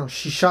bottom panel.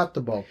 She shot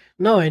the bow.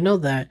 No, I know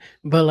that,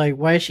 but like,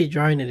 why is she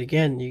drawing it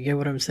again? You get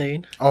what I'm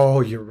saying?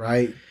 Oh, you're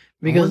right.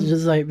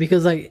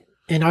 Because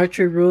in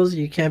archery rules,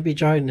 you can't be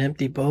drawing an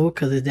empty bow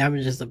because it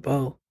damages the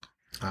bow.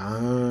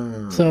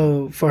 Ah.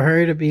 So for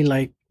her to be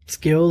like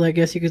skilled, I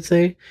guess you could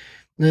say,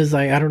 there's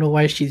like, I don't know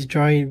why she's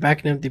drawing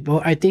back an empty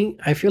bow. I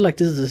feel like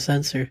this is a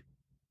sensor.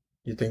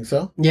 You think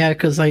so? Yeah,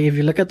 because like if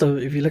you look at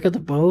the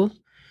bow,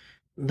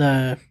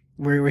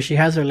 where she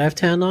has her left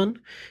hand on,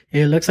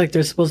 it looks like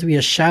there's supposed to be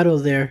a shadow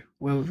there,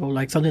 with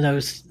like something that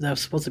was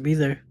supposed to be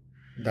there.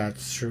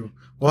 That's true.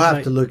 We'll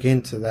have to look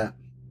into that.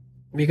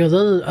 Because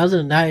other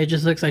than that, it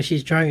just looks like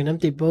she's drawing an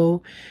empty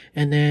bow,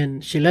 and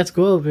then she lets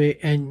go of it,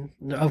 and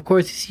of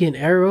course you see an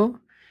arrow,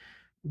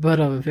 but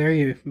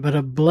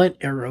a blunt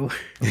arrow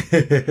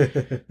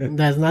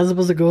that's not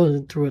supposed to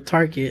go through a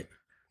target.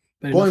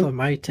 But enough of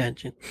my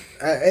tangent.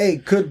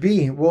 Hey, could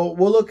be. We'll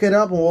look it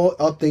up and we'll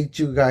update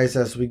you guys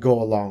as we go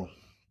along.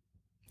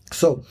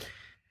 So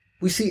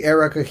we see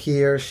Erica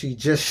here. She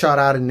just shot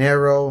out an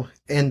arrow,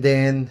 and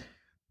then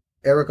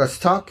Erica's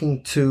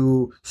talking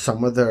to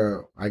some of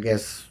the, I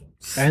guess.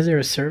 Is there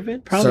a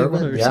servant? Probably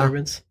one of her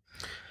servants.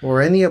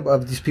 Or any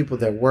of these people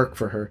that work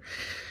for her.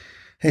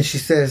 And she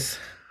says,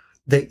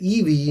 the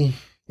Eevee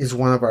is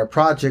one of our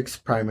project's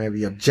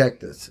primary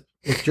objectives.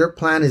 If your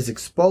plan is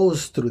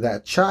exposed through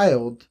that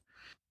child,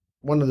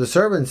 one of the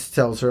servants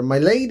tells her, my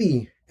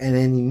lady. And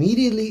then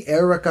immediately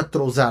Erica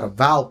throws out a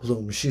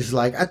Vileplume. She's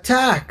like,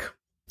 attack.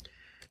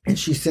 And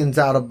she sends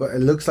out it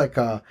looks like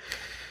I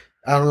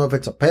don't know if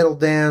it's a petal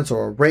dance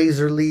or a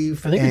razor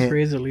leaf. I think it's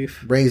razor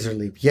leaf. Razor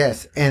leaf,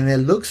 yes. And it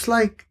looks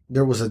like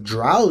there was a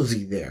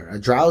Drowsy there. A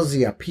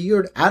Drowsy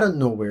appeared out of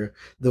nowhere.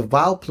 The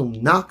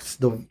Vileplume knocks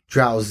the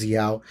Drowsy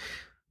out.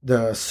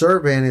 The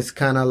servant is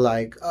kind of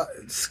like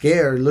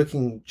scared,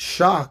 looking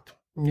shocked.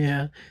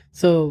 Yeah.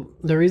 So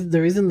the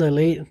reason the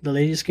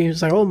lady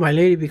screams like, "Oh, my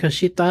lady," because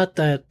she thought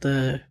that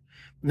that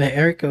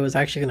Erica was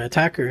actually going to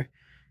attack her.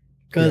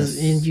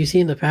 Because you see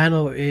in the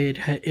panel,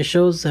 it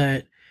shows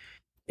that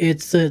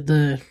it's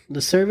the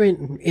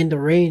servant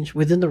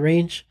within the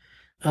range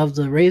of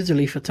the razor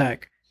leaf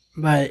attack,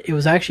 but it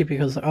was actually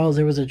because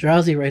there was a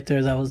Drowsy right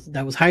there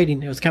that was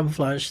hiding. It was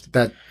camouflaged.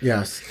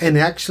 And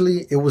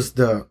actually it was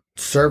the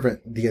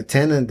servant, the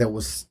attendant, that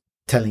was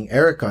telling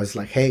Erica, is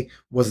like, hey,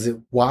 was it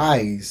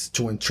wise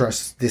to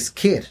entrust this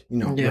kid,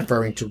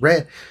 referring to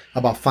Red,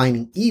 about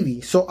finding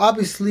Eevee? So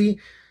obviously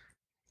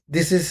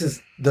this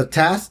is the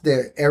task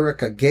that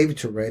Erica gave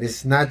to Red.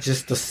 It's not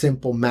just a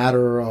simple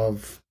matter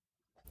of,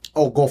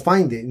 oh, go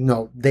find it.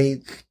 No,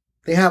 they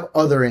have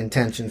other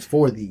intentions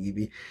for the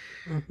Eevee.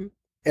 Mm-hmm.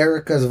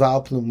 Erica's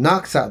Vileplume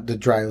knocks out the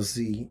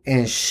Drowsy,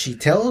 and she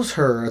tells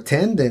her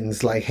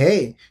attendants, like,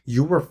 hey,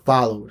 you were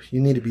followed. You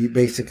need to be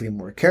basically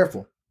more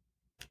careful.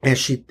 And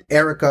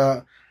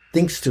Erica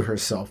thinks to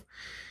herself,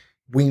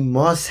 we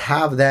must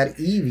have that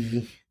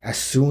Eevee as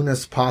soon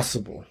as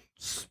possible.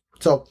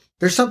 So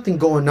there's something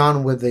going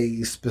on with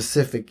a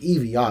specific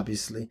Eevee,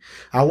 obviously.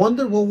 I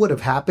wonder what would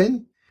have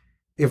happened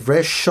if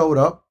Red showed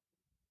up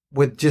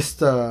with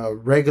just a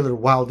regular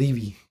wild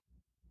Eevee.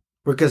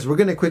 Because we're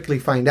going to quickly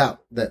find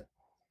out that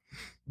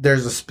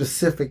there's a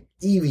specific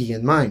Eevee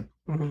in mind.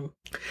 Mm-hmm.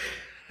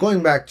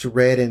 Going back to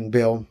Red and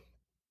Bill,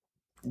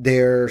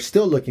 they're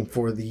still looking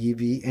for the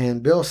Eevee,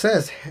 and Bill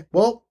says,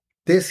 well,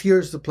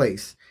 here's the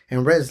place.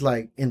 And Red's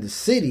like, in the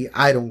city?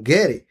 I don't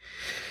get it.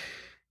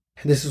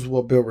 And this is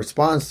what Bill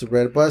responds to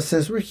Red, but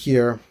since we're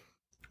here,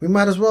 we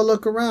might as well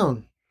look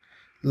around.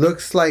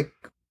 Looks like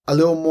a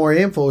little more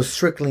info is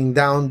trickling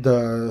down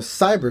the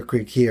Cyber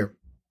Creek here.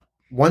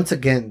 Once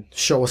again,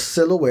 show a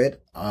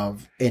silhouette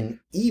of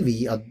an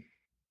Eevee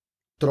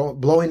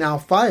blowing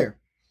out fire.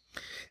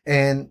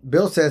 And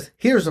Bill says,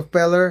 here's a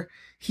feller.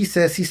 He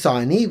says he saw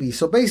an Eevee.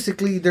 So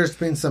basically, there's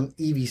been some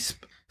Eevee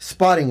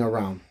spotting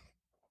around.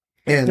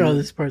 And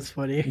this part's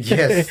funny.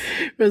 Yes.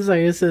 It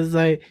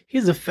says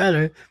he's a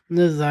feller. And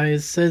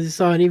it says he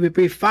saw an Eevee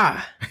breathe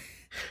fire.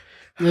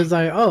 And it's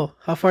like, oh,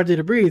 how far did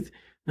it breathe?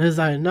 And it's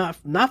like,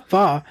 not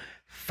far,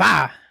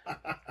 fire.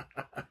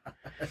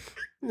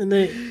 And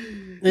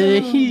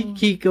then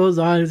he goes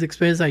on his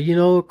explains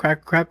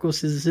crackle,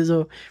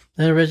 sizzle.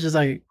 And the rest is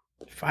like,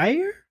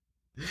 fire?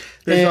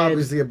 There's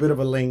obviously a bit of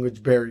a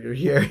language barrier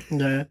here.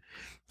 Yeah.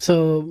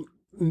 So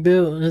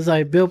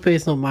Bill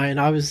pays no mind.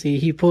 Obviously,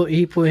 he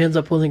ends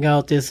up pulling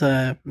out this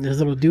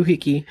little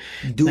doohickey.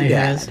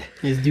 Doodad.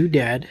 His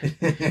doodad.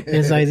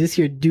 It's like, this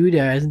here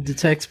doodad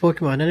detects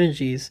Pokemon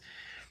energies.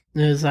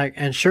 And it's like,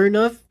 and sure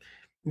enough,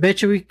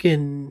 bet you we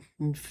can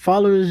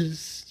follow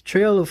his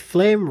trail of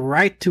flame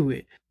right to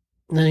it.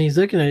 And then he's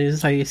looking at it.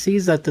 It's like he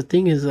sees that the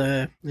thing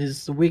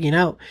is wigging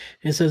out.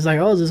 And so it's like,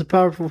 oh, there's a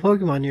powerful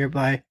Pokemon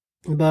nearby.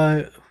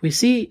 But we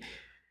see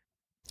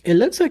it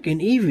looks like an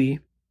Eevee,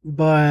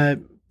 but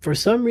for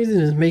some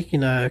reason it's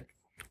making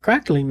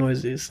crackling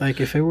noises,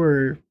 like if it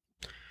were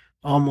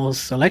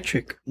almost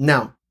electric.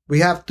 Now, we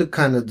have to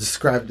kind of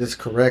describe this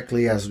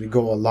correctly as we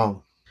go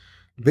along.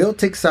 Bill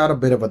takes out a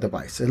bit of a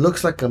device. It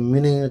looks like a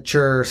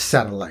miniature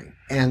satellite.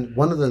 And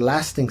one of the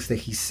last things that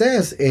he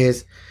says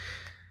is,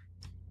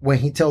 when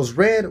he tells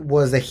Red,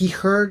 was that he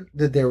heard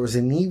that there was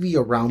an Eevee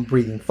around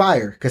breathing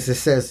fire. Because it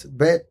says,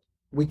 bet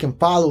we can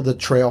follow the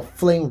trail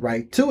flame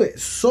right to it.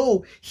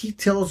 So he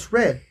tells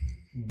Red,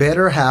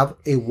 better have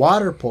a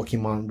water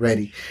Pokemon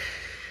ready.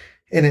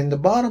 And in the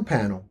bottom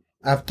panel,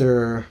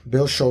 after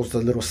Bill shows the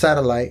little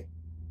satellite,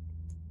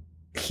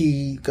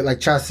 he, like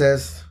Chad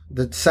says,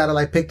 the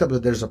satellite picked up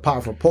that there's a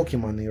powerful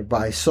Pokemon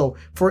nearby. So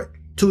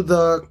to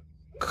the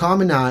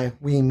common eye,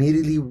 we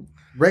immediately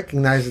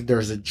recognize that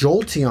there's a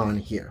Jolteon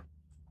here.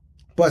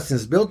 But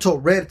since Bill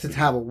told Red to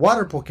have a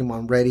water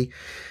Pokemon ready,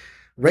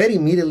 Red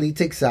immediately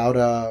takes out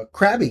a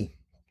Krabby.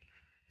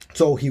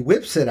 So he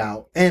whips it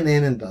out, and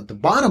then in the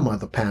bottom of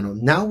the panel,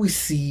 now we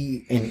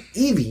see an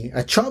Eevee,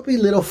 a chubby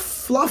little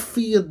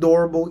fluffy,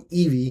 adorable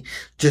Eevee,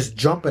 just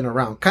jumping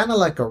around, kind of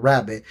like a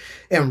rabbit.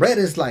 And Red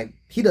is like,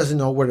 he doesn't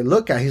know where to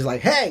look at. He's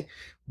like, hey,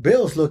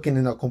 Bill's looking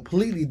in a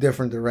completely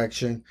different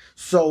direction.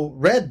 So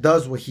Red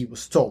does what he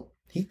was told.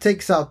 He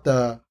takes out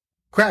the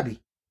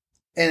Krabby.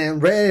 And then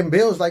Red and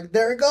Bill's like,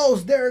 there it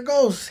goes, there it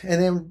goes.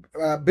 And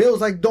then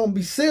Bill's like, don't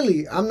be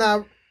silly. I'm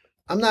not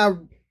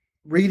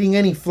reading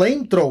any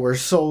flamethrowers.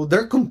 So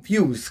they're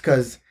confused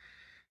because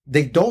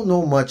they don't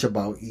know much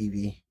about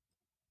Eevee.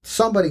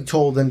 Somebody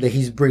told them that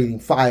he's breathing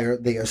fire.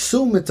 They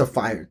assume it's a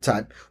fire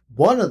type.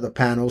 One of the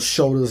panels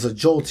showed us a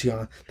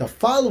Jolteon. The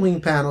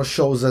following panel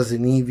shows us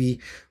an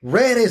Eevee.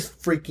 Red is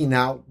freaking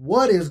out.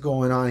 What is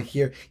going on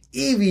here?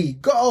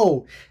 Eevee,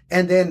 go!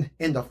 And then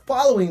in the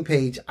following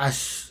page,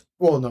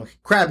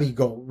 Krabby,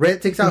 go.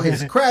 Red takes out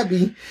his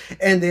Krabby.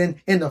 And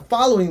then in the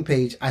following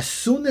page, as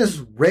soon as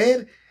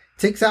Red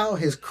takes out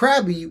his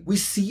Krabby, we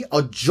see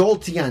a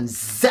Jolteon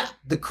zap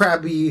the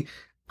Krabby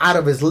out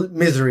of his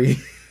misery.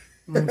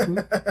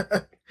 Mm-hmm.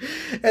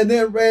 And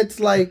then Red's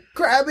like,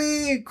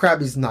 Krabby!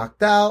 Krabby's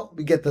knocked out.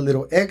 We get the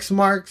little X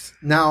marks.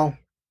 Now,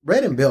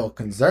 Red and Bill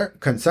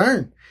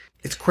concerned.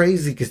 It's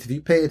crazy because if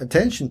you pay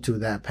attention to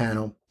that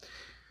panel,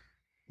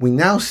 we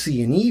now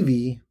see an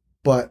Eevee,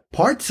 but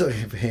parts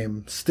of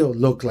him still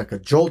look like a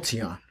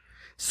Jolteon.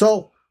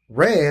 So,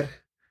 Red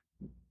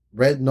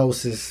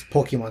knows his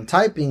Pokemon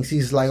typings.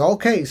 He's like,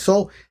 okay,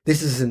 so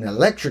this is an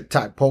electric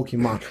type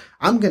Pokemon.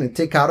 I'm going to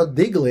take out a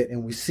Diglett.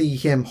 And we see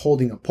him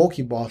holding a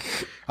Pokeball,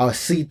 a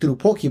see-through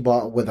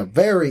Pokeball with a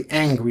very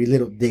angry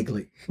little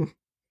Diglett.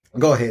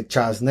 Go ahead,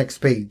 Chaz. Next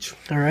page.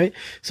 All right.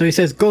 So he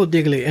says, go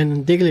Diglett.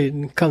 And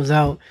Diglett comes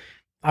out.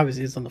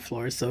 Obviously, it's on the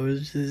floor. So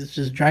it's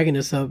just dragging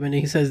us up. And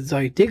he says,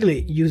 like,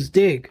 Diglett, use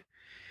dig.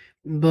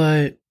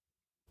 But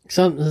it's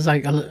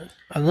like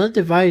another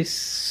device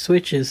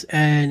switches,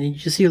 and you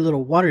just see a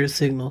little water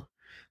signal,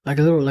 like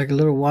a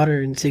little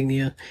water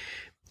insignia.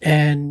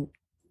 And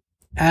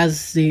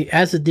as the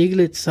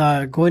Diglett's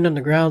going on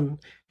the ground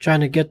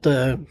trying to get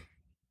the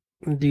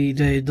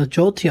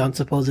Jolteon,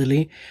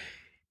 supposedly,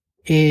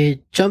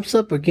 it jumps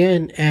up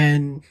again,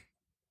 and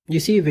you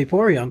see a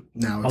Vaporeon.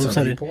 Now it's a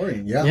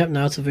Vaporeon, yeah. Yep,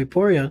 now it's a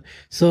Vaporeon.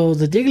 So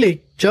the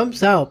Diglett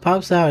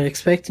pops out,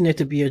 expecting it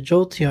to be a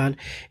Jolteon,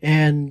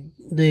 and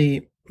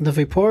the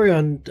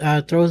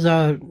Vaporeon throws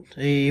out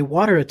a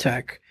water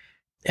attack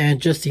and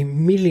just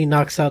immediately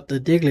knocks out the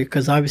Diglett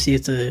because obviously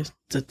it's a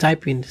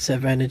typing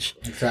disadvantage.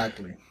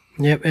 Exactly.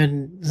 Yep,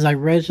 and it's like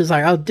Red's just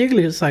like, oh,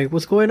 Diglett, it's like,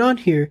 what's going on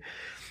here?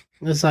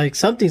 It's like,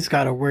 something's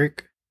got to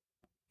work.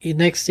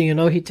 Next thing you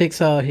know, he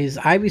takes out his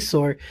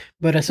Ivysaur,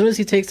 but as soon as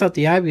he takes out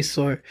the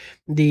Ivysaur,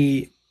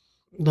 the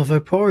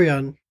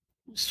Vaporeon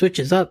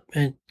switches up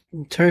and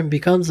in turn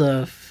becomes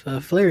a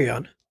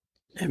Flareon.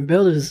 And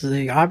Bill is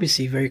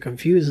obviously very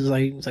confused. It's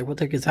like, what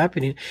the heck is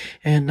happening?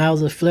 And now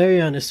the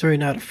Flareon is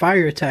throwing out a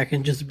fire attack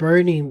and just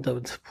burning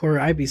the poor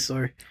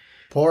Ivysaur.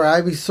 Poor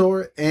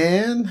Ivysaur,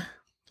 and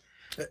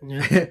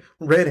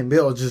Red and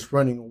Bill just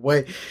running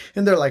away.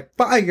 And they're like,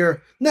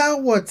 fire! Now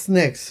what's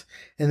next?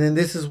 And then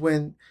this is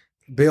when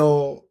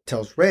Bill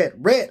tells Red,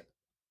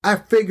 I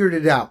figured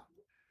it out.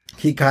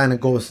 He kind of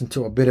goes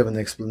into a bit of an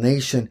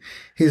explanation.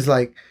 He's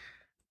like,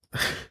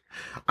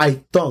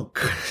 I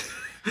thunk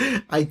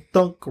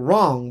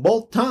wrong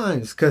both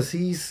times because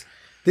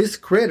this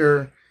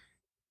critter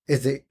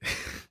is a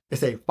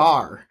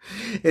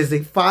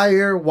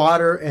fire,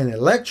 water, and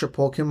electric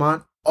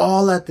Pokemon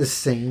all at the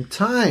same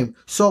time.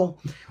 So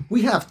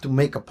we have to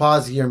make a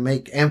pause here,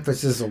 make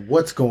emphasis of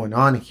what's going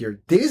on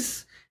here.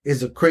 This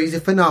is a crazy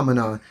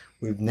phenomenon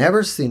we've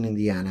never seen in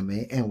the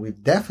anime, and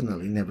we've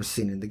definitely never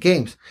seen in the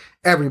games.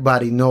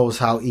 Everybody knows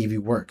how Eevee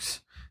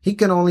works. He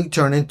can only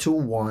turn into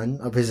one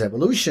of his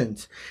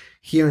evolutions.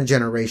 Here in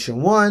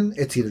Generation 1,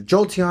 it's either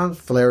Jolteon,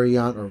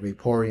 Flareon, or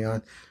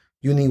Vaporeon.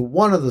 You need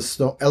one of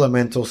the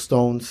elemental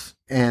stones,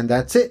 and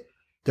that's it.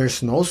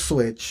 There's no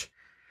switch.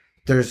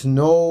 There's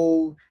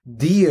no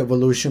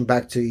de-evolution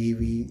back to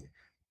Eevee.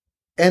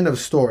 End of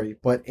story.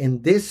 But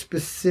in this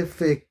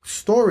specific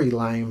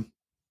storyline,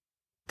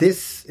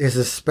 this is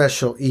a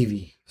special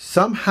Eevee.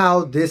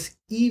 Somehow this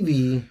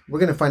Eevee, we're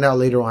going to find out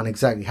later on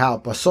exactly how,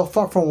 but so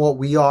far from what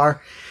we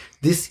are,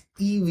 this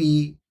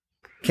Eevee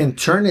can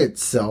turn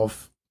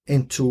itself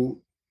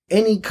into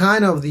any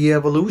kind of the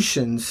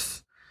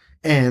evolutions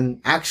and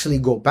actually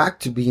go back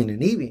to being an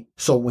Eevee.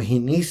 So when he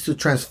needs to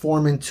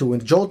transform into a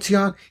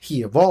Jolteon,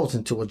 he evolves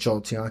into a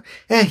Jolteon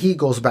and he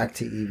goes back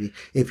to Eevee.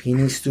 If he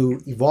needs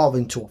to evolve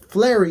into a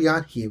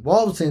Flareon, he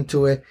evolves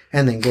into it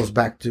and then goes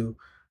back to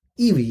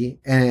Eevee,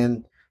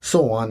 and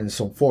so on and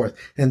so forth.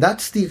 And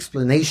that's the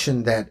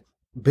explanation that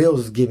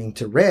Bill's giving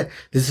to Red.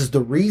 This is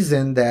the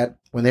reason that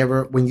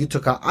when you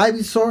took out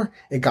Ivysaur,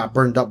 it got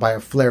burned up by a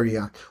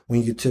Flareon.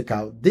 When you took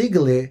out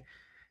Diglett,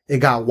 it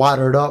got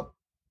watered up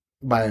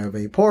by a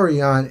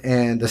Vaporeon,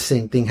 and the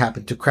same thing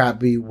happened to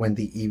Krabby when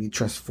the Eevee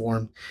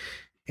transformed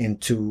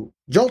into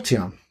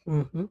Jolteon.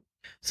 Mm-hmm.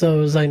 So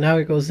it was like, now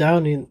it goes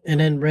down, and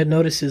then Red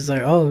notices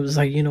like, oh, it was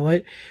like, you know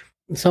what?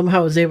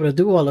 somehow is able to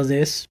do all of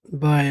this,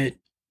 but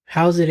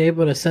how is it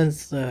able to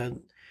sense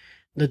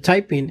the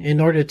typing in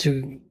order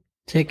to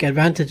take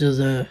advantage of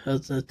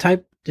the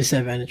type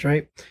disadvantage,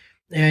 right?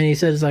 And he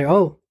says like,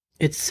 oh,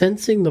 it's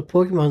sensing the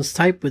Pokemon's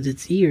type with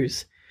its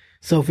ears.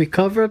 So if we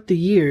cover up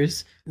the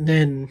ears,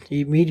 then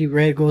immediately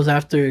Red goes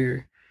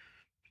after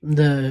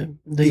the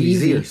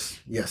These Eevee ears.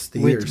 Yes, the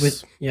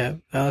ears.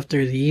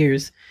 after the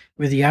ears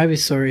with the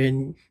Ivysaur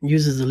and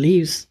uses the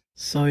leaves.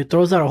 So he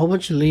throws out a whole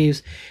bunch of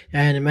leaves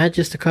and it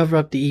manages to cover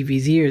up the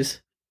Eevee's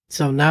ears.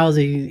 So now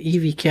the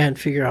Eevee can't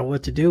figure out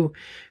what to do,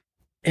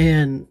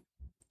 and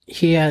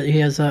he has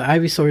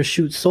Ivysaur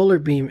shoot Solar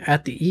Beam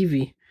at the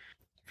Eevee.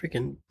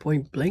 Freaking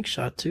point blank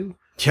shot too.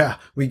 Yeah,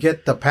 we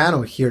get the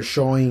panel here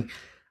showing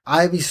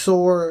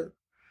Ivysaur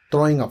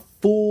throwing a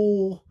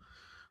full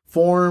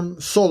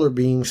form Solar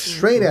Beam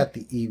straight at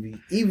the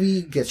Eevee.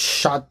 Eevee gets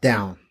shot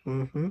down,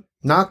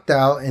 knocked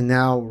out, and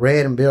now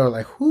Red and Bill are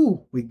like,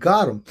 "Whoo, we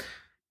got him."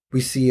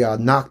 We see a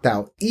knocked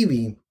out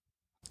Eevee,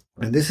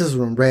 and this is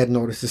when Red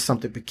notices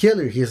something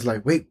peculiar. He's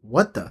like, "Wait,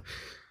 what the?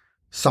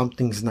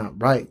 Something's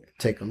not right."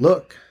 Take a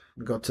look.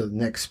 We go to the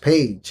next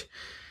page,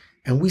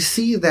 and we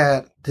see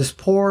that this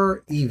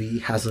poor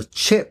Eevee has a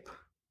chip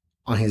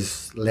on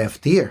his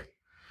left ear.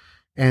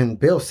 And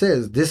Bill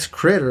says this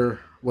critter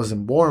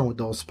wasn't born with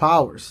those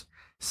powers.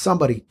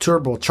 Somebody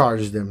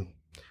turbocharged him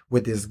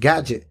with this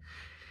gadget.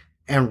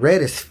 And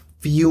Red is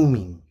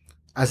fuming.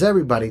 As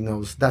everybody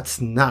knows, that's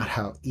not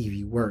how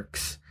Eevee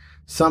works.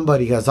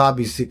 Somebody has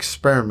obviously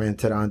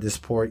experimented on this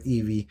poor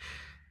Eevee.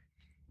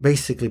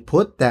 Basically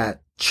put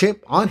that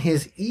chip on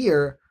his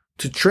ear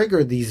to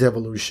trigger these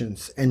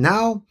evolutions. And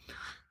now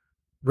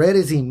Red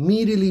is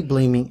immediately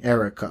blaming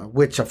Erica,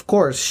 which of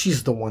course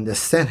she's the one that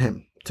sent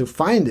him to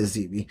find this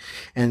Eevee.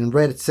 And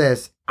Red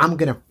says, "I'm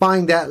going to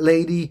find that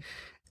lady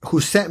who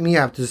sent me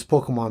after this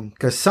Pokemon,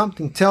 because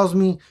something tells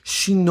me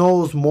she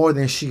knows more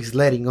than she's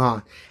letting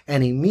on."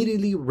 And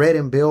immediately Red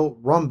and Bill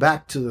run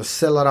back to the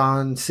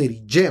Celadon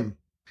City gym.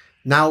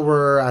 Now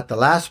we're at the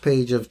last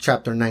page of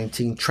chapter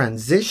 19,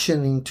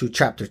 transitioning to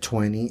chapter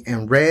 20,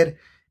 and Red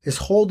is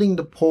holding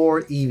the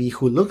poor Eevee,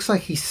 who looks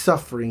like he's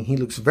suffering. He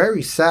looks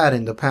very sad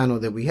in the panel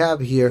that we have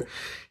here.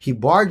 He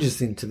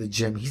barges into the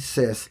gym. He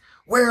says,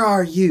 "Where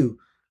are you?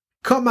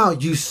 Come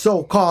out, you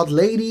so-called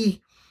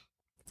lady."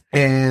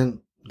 And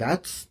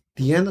that's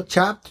the end of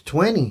chapter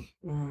 20.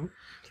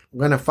 We're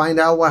going to find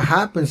out what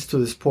happens to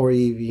this poor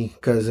Eevee,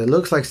 because it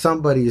looks like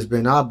somebody has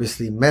been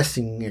obviously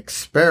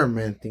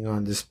experimenting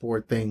on this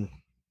poor thing.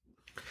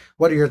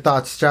 What are your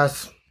thoughts,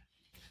 Chas?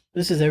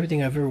 This is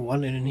everything I've ever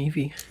wanted in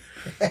Eevee.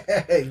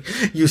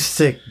 You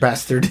sick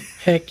bastard.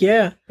 Heck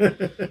yeah.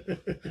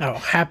 I'll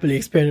happily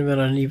experiment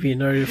on Eevee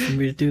in order for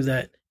me to do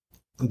that.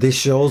 This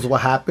shows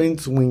what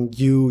happens when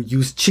you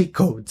use cheat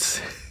codes.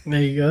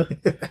 There you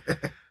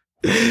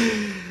go.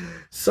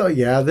 So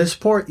yeah, this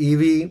poor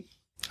Eevee,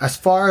 as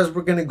far as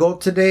we're going to go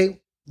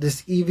today,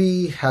 this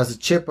Eevee has a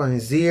chip on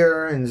his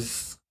ear and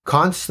is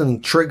constantly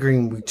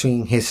triggering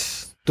between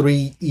his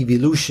three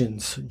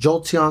evolutions: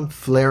 Jolteon,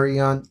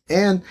 Flareon,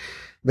 and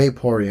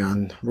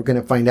Vaporeon. We're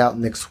going to find out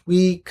next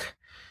week.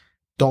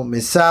 Don't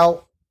miss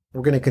out.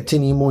 We're going to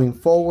continue moving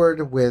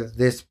forward with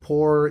this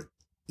poor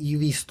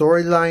Eevee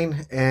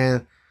storyline.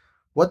 And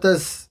what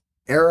does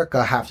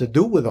Erica have to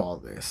do with all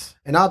this?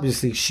 And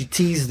obviously she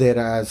teased it,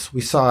 as we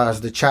saw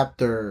as the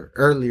chapter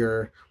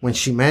earlier, when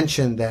she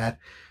mentioned that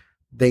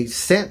they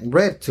sent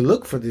Red to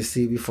look for this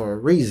Eevee for a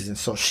reason.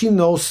 So she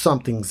knows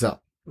something's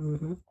up.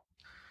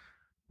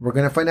 We're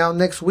going to find out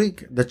next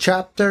week. The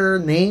chapter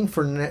name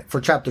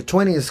for chapter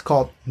 20 is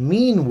called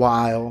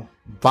Meanwhile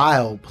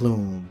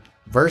Vileplume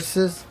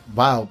versus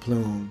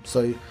Vileplume.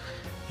 So you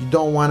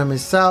don't want to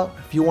miss out.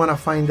 If you want to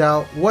find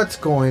out what's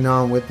going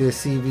on with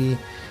this Eevee,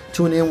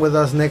 tune in with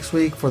us next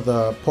week for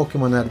the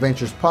Pokemon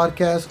Adventures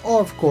podcast. Or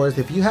of course,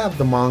 if you have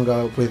the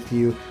manga with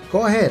you,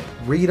 go ahead,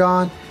 read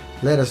on.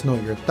 Let us know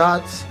your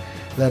thoughts.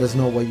 Let us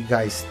know what you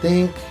guys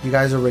think. You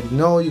guys already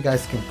know. You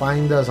guys can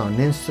find us on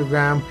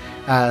Instagram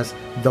as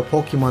the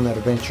Pokemon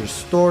Adventure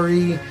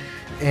Story.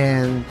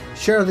 And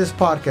share this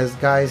podcast,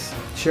 guys.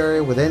 Share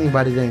it with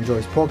anybody that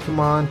enjoys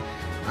Pokemon.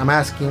 I'm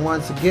asking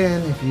once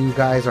again, if you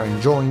guys are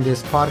enjoying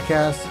this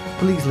podcast,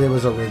 please leave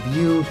us a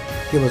review.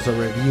 Give us a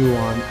review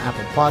on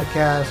Apple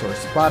Podcasts or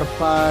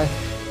Spotify.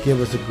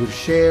 Give us a good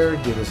share.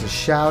 Give us a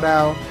shout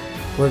out.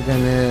 We're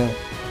going to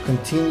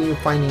continue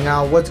finding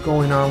out what's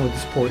going on with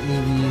this poor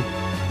Eevee.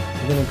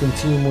 We're going to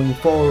continue moving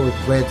forward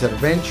with Red's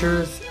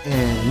adventures.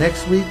 And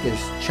next week is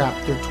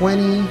chapter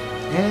 20.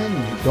 And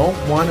you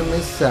don't want to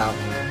miss out.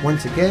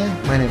 Once again,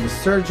 my name is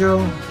Sergio.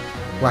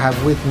 We'll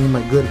have with me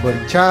my good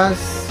buddy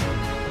Chas.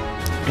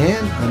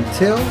 And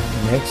until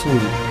next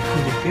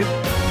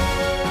week.